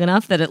pretending long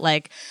enough that it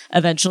like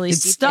eventually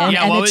seeped stuck. in.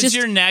 Yeah. And What it's was just,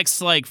 your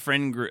next like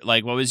friend group?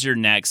 Like, what was your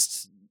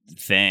next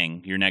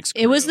thing? Your next?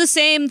 It was group? the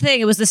same thing.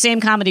 It was the same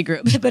comedy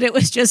group, but it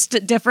was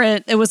just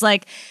different. It was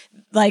like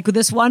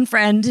this one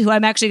friend who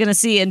I'm actually going to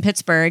see in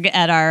Pittsburgh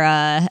at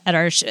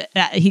our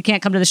he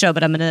can't come to the show,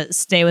 but I'm going to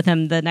stay with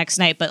him the next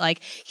night. But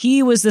like,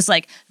 he was this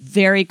like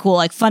very cool,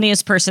 like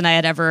funniest person I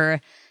had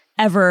ever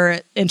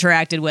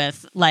interacted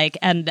with, like,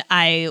 and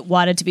I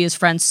wanted to be his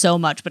friend so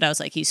much, but I was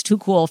like, he's too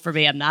cool for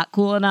me. I'm not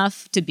cool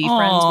enough to be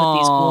friends with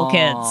these cool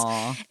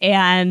kids.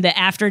 And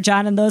after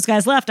John and those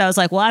guys left, I was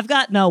like, well, I've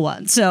got no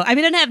one. So I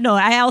mean,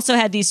 I also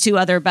had these two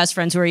other best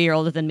friends who are a year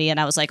older than me,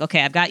 and I was like,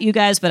 okay, I've got you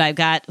guys, but I've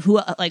got who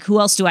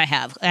else do I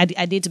have?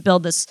 I need to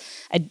build this.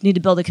 I need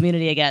to build a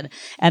community again,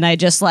 and I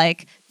just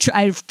like.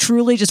 I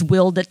truly just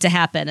willed it to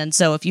happen. And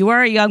so if you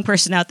are a young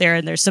person out there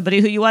and there's somebody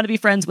who you want to be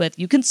friends with,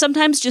 you can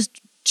sometimes just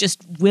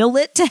will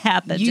it to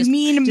happen. You just,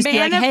 mean just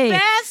manifest, be like, hey,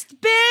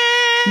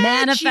 bitch?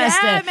 manifest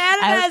Yeah, it.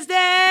 manifest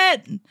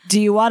it.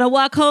 Do you want to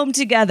walk home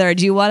together?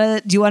 Do you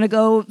want to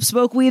go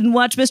smoke weed and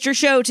watch Mr.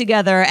 Show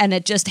together? And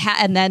it just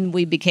and then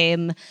we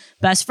became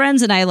best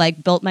friends, and I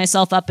like built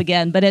myself up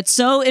again. But it's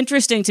so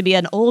interesting to be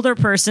an older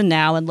person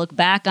now and look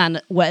back on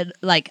what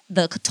like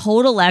the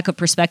total lack of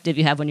perspective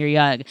you have when you're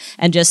young,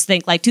 and just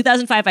think like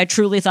 2005. I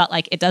truly thought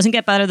like it doesn't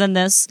get better than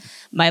this.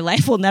 My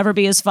life will never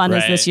be as fun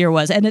as this year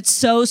was, and it's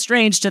so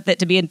strange to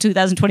be in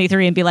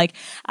 2023 and be like,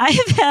 I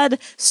have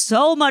had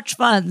so much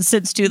fun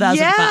since 2005.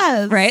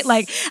 Yes. Right?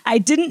 Like I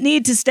didn't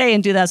need to stay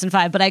in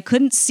 2005, but I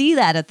couldn't see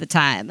that at the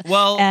time.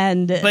 Well,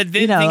 and but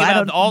then you know, think I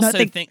about don't also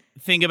think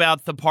think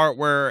about the part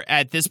where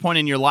at this point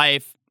in your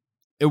life,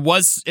 it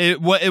was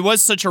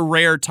such a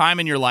rare time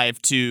in your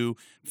life to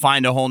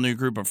find a whole new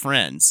group of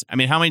friends. I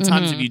mean, how many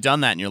times have you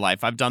done that in your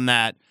life? I've done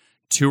that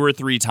 2 or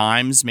 3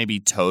 times, maybe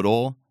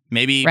total,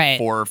 maybe 4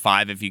 or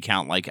 5 if you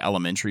count like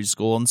elementary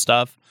school and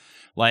stuff.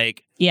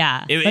 Like,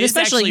 yeah, it but is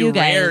especially actually you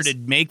guys. rare to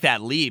make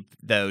that leap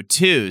though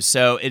too.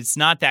 So it's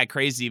not that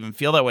crazy to even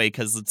feel that way,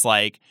 because it's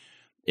like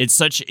it's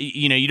such,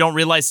 you don't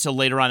realize till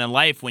later on in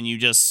life when you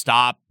just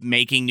stop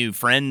making new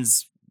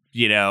friends,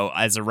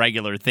 as a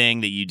regular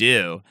thing that you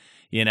do.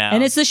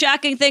 And it's the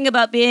shocking thing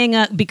about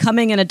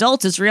becoming an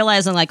adult is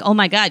realizing like, oh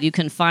my God, you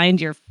can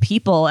find your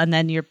people, and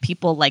then your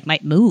people like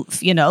might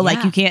move,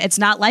 like you can't, it's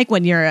not like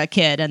when you're a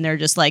kid and they're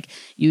just like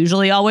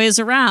usually always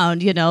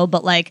around,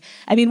 but like,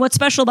 I mean, what's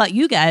special about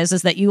you guys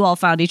is that you all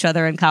found each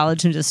other in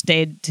college and just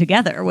stayed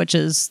together, which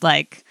is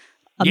like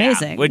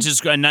amazing. Yeah, which is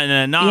an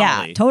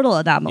anomaly. Yeah, total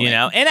anomaly.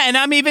 And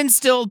I'm even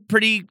still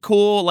pretty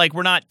cool. Like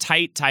we're not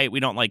tight. We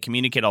don't like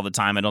communicate all the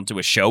time. I don't do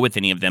a show with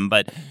any of them,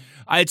 but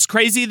it's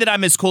crazy that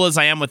I'm as cool as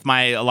I am with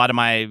a lot of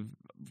my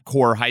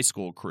core high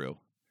school crew.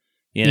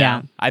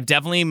 Yeah. I've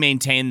definitely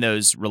maintained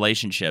those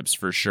relationships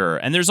for sure.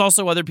 And there's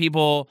also other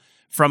people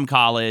from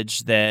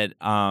college that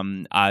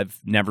I've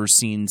never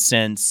seen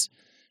since.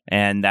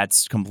 And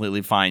that's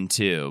completely fine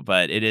too.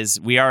 But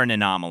we are an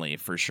anomaly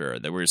for sure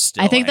that we're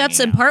still. I think that's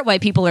in hanging out. part why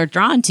people are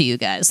drawn to you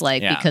guys,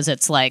 because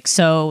it's like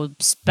so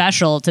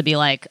special to be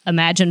like,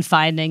 imagine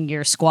finding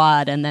your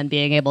squad and then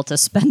being able to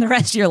spend the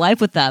rest of your life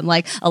with them.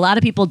 Like a lot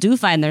of people do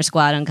find their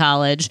squad in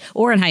college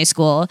or in high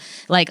school.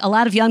 Like a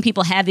lot of young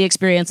people have the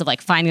experience of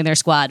like finding their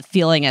squad,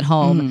 feeling at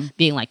home,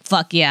 being like,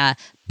 fuck yeah.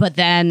 But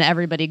then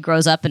everybody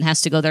grows up and has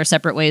to go their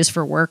separate ways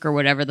for work or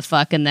whatever the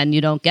fuck. And then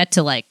you don't get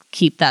to like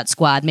keep that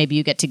squad. Maybe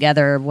you get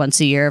together once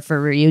a year for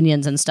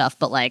reunions and stuff.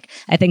 But like,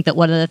 I think that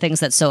one of the things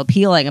that's so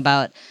appealing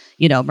about,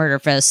 Murder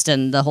Fist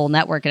and the whole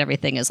network and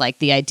everything is like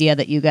the idea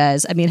that you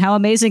guys, I mean, how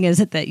amazing is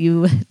it that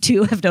you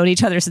two have known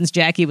each other since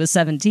Jackie was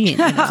 17?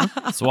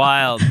 It's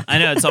wild. I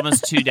know, it's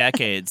almost 2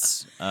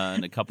 decades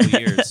in a couple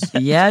years.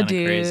 Yeah, It's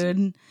kinda crazy.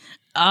 dude.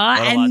 a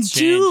And lot's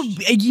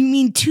changed. you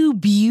mean 2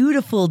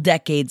 beautiful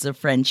decades of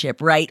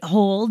friendship, right,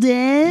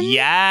 Holden?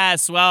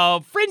 Yes. Well,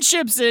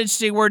 friendship's an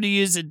interesting word to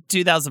use in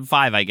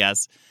 2005, I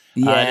guess.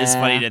 Yeah. It is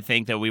funny to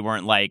think that we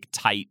weren't like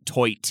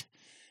toit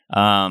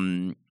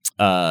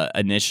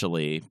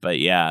initially, but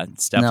yeah,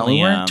 it's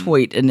definitely. No, we weren't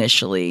toit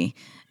initially,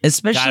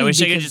 especially God, I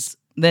wish I could because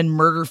then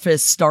Murder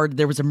Fist started.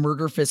 There was a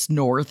Murder Fist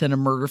North and a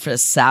Murder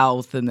Fist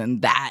South, and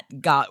then that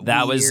got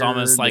That was weird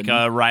almost like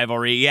and- a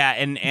rivalry. Yeah,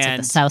 and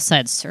The South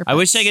Side Serpents. I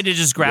wish I could have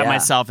just grabbed Yeah.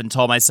 myself and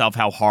told myself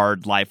how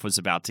hard life was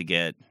about to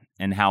get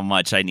and how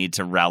much I need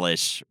to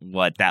relish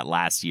what that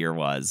last year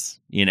was,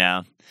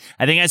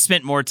 I think I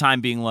spent more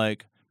time being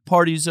like,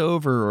 party's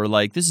over, or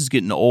like, this is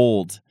getting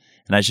old.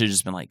 And I should have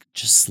just been like,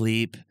 just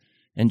sleep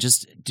and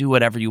just do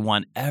whatever you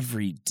want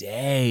every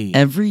day.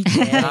 every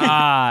day.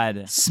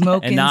 God.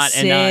 Smoking not-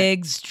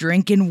 cigs,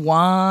 drinking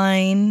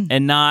wine.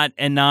 And not,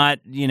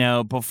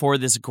 before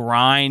this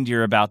grind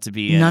you're about to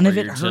be in. None of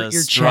where it you're hurt just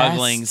your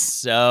struggling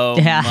chest. so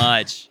Yeah.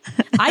 much.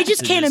 I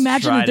just to can't just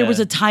imagine try that there was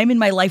to- a time in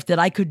my life that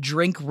I could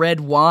drink red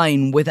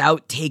wine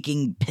without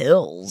taking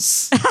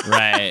pills.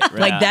 Right.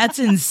 Like that's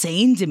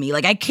insane to me.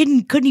 Like I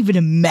couldn't even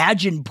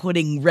imagine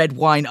putting red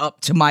wine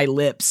up to my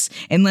lips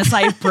unless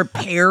I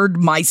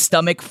prepared my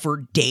stomach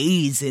for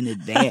days in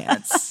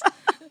advance.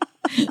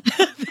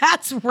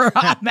 That's where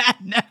I'm at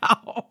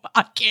now.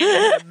 I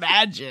can't even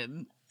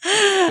imagine.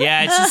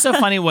 Yeah, it's just so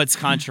funny what's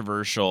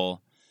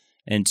controversial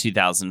in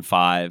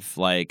 2005.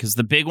 Like, because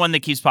the big one that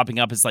keeps popping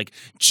up is like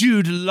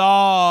Jude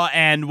Law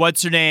and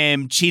what's her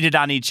name cheated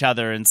on each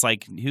other. And it's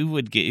like,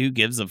 who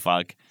gives a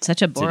fuck?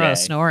 Such a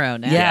Boros today? Snoro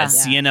now. Yeah.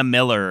 Sienna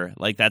Miller.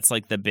 Like, that's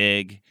like the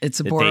big. It's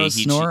a that Boros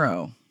he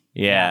Snoro.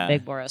 Yeah.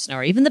 Big Boros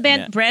Snoro. Even the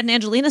Yeah. Brad and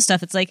Angelina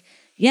stuff, it's like,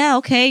 yeah,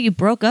 okay, you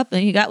broke up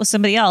and you got with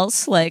somebody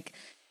else. Like,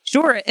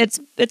 sure, it's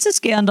a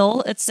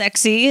scandal. It's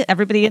sexy.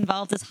 Everybody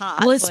involved is hot.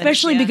 Well,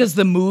 especially because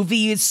the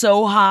movie is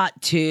so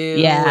hot too.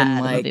 yeah,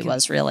 and the movie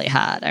was really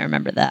hot. I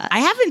remember that. I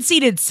haven't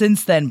seen it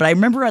since then, but I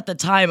remember at the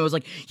time I was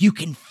like, you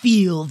can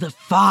feel the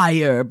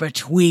fire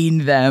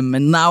between them.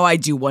 And now I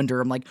do wonder,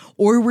 I'm like,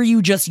 or were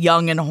you just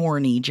young and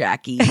horny,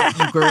 Jackie?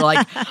 You were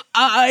like,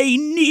 I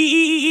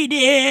need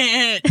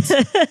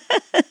it.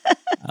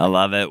 I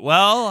love it.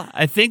 Well,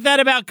 I think that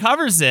about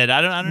covers it.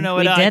 I don't know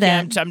what We did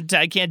it.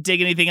 I can't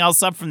dig anything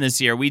else up from this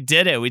year. We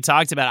did it. We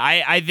talked about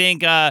it. I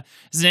think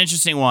it's an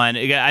interesting one,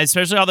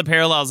 especially all the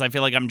parallels I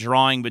feel like I'm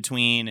drawing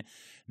between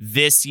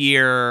this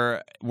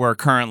year we're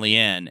currently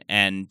in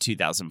and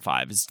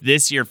 2005.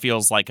 This year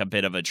feels like a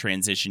bit of a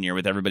transition year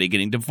with everybody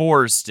getting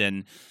divorced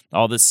and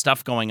all this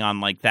stuff going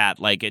on like that.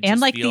 Like it and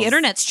just like feels, the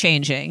internet's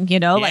changing,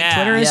 like Yeah.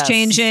 Twitter is Yes.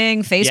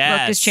 changing, Facebook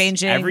Yes. is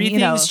changing.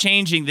 Everything's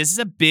changing. This is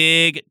a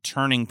big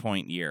turning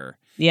point year.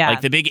 Yeah.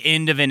 Like the big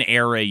end of an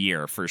era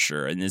year for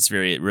sure. And it's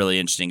really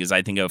interesting because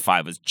I think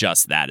 05 was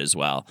just that as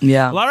well.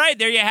 Yeah. Well, all right,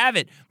 there you have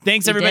it.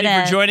 Thanks We everybody did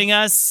for it. joining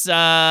us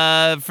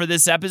for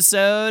this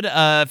episode.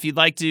 If you'd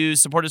like to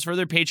support us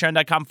further,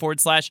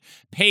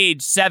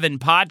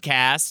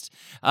 patreon.com/page7podcast.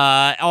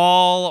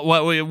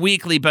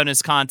 Weekly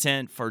bonus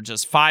content for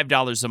just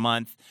 $5 a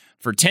month.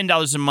 For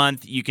 $10 a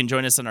month, you can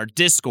join us on our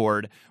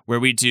Discord where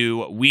we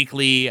do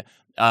weekly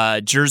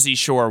Jersey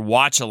Shore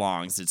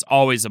watch-alongs. It's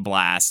always a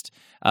blast.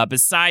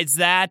 Besides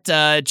that,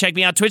 check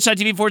me out,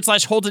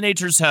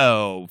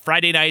 twitch.tv/HoldenNaturesHo.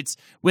 Friday nights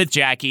with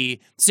Jackie,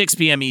 6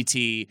 p.m. ET.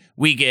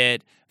 We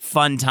get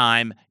fun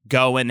time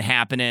going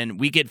happening.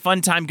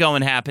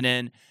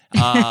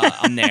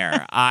 I'm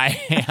there.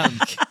 I am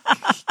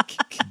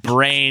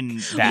brain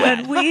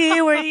bad. When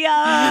we were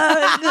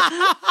young.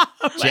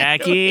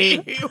 Jackie.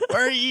 We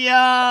were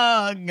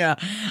young.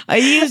 I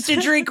used to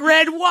drink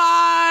red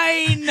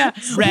wine.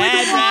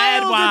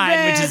 Red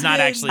wine, which is not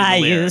actually the I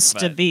lyric, used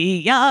to but- be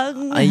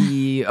young.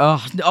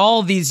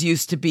 All these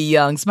used to be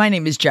youngs. My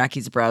name is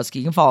Jackie Zabrowski.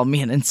 You can follow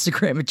me on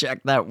Instagram at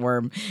Jack That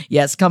Worm.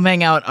 Yes, come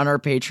hang out on our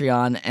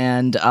Patreon.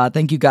 And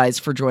thank you guys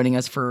for joining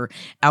us for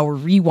our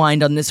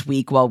rewind on this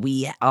week while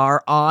we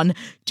are on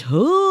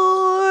tour.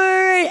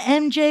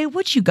 MJ,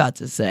 what you got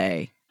to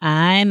say?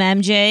 I'm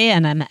MJ,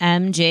 and I'm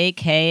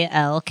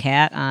MJKL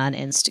Cat on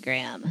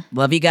Instagram.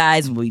 Love you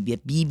guys. We'll be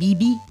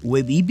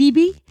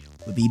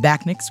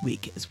back next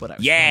week, is what I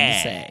was trying to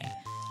say.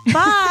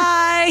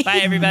 Bye. Bye,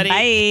 everybody.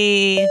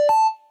 Bye.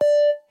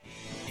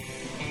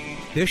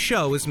 This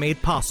show is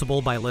made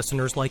possible by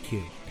listeners like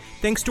you.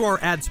 Thanks to our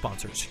ad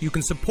sponsors, you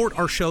can support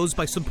our shows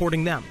by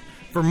supporting them.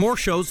 For more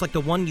shows like the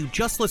one you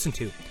just listened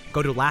to,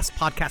 go to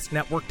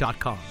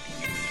lastpodcastnetwork.com.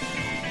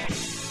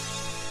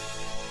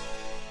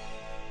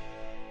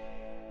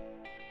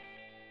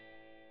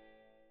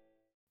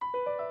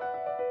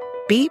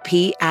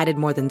 BP added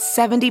more than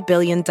 $70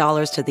 billion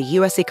to the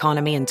U.S.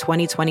 economy in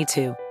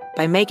 2022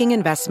 by making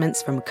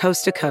investments from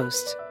coast to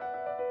coast.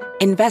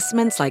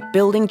 Investments like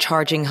building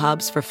charging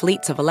hubs for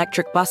fleets of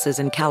electric buses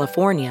in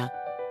California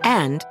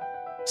and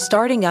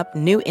starting up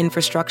new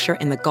infrastructure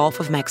in the Gulf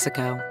of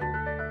Mexico.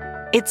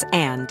 It's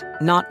and,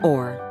 not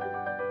or.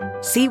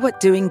 See what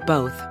doing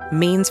both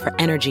means for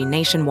energy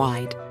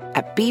nationwide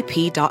at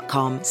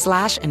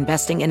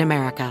bp.com/investing in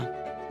America.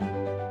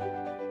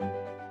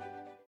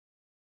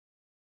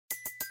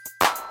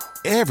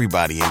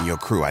 Everybody in your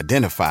crew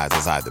identifies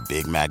as either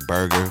Big Mac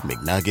Burger,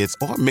 McNuggets,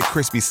 or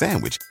McCrispy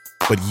Sandwich.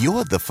 But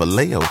you're the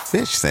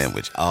Filet-O-Fish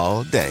Sandwich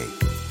all day.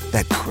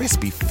 That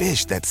crispy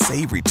fish, that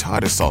savory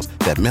tartar sauce,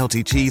 that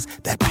melty cheese,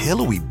 that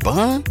pillowy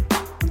bun.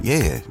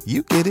 Yeah,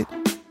 you get it.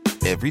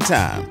 Every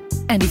time.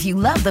 And if you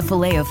love the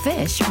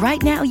Filet-O-Fish,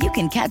 right now you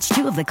can catch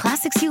two of the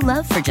classics you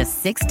love for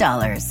just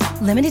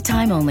 $6. Limited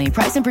time only.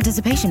 Price and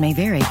participation may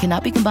vary.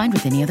 Cannot be combined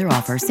with any other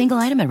offer. Single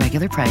item at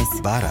regular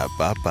price.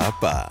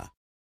 Ba-da-ba-ba-ba.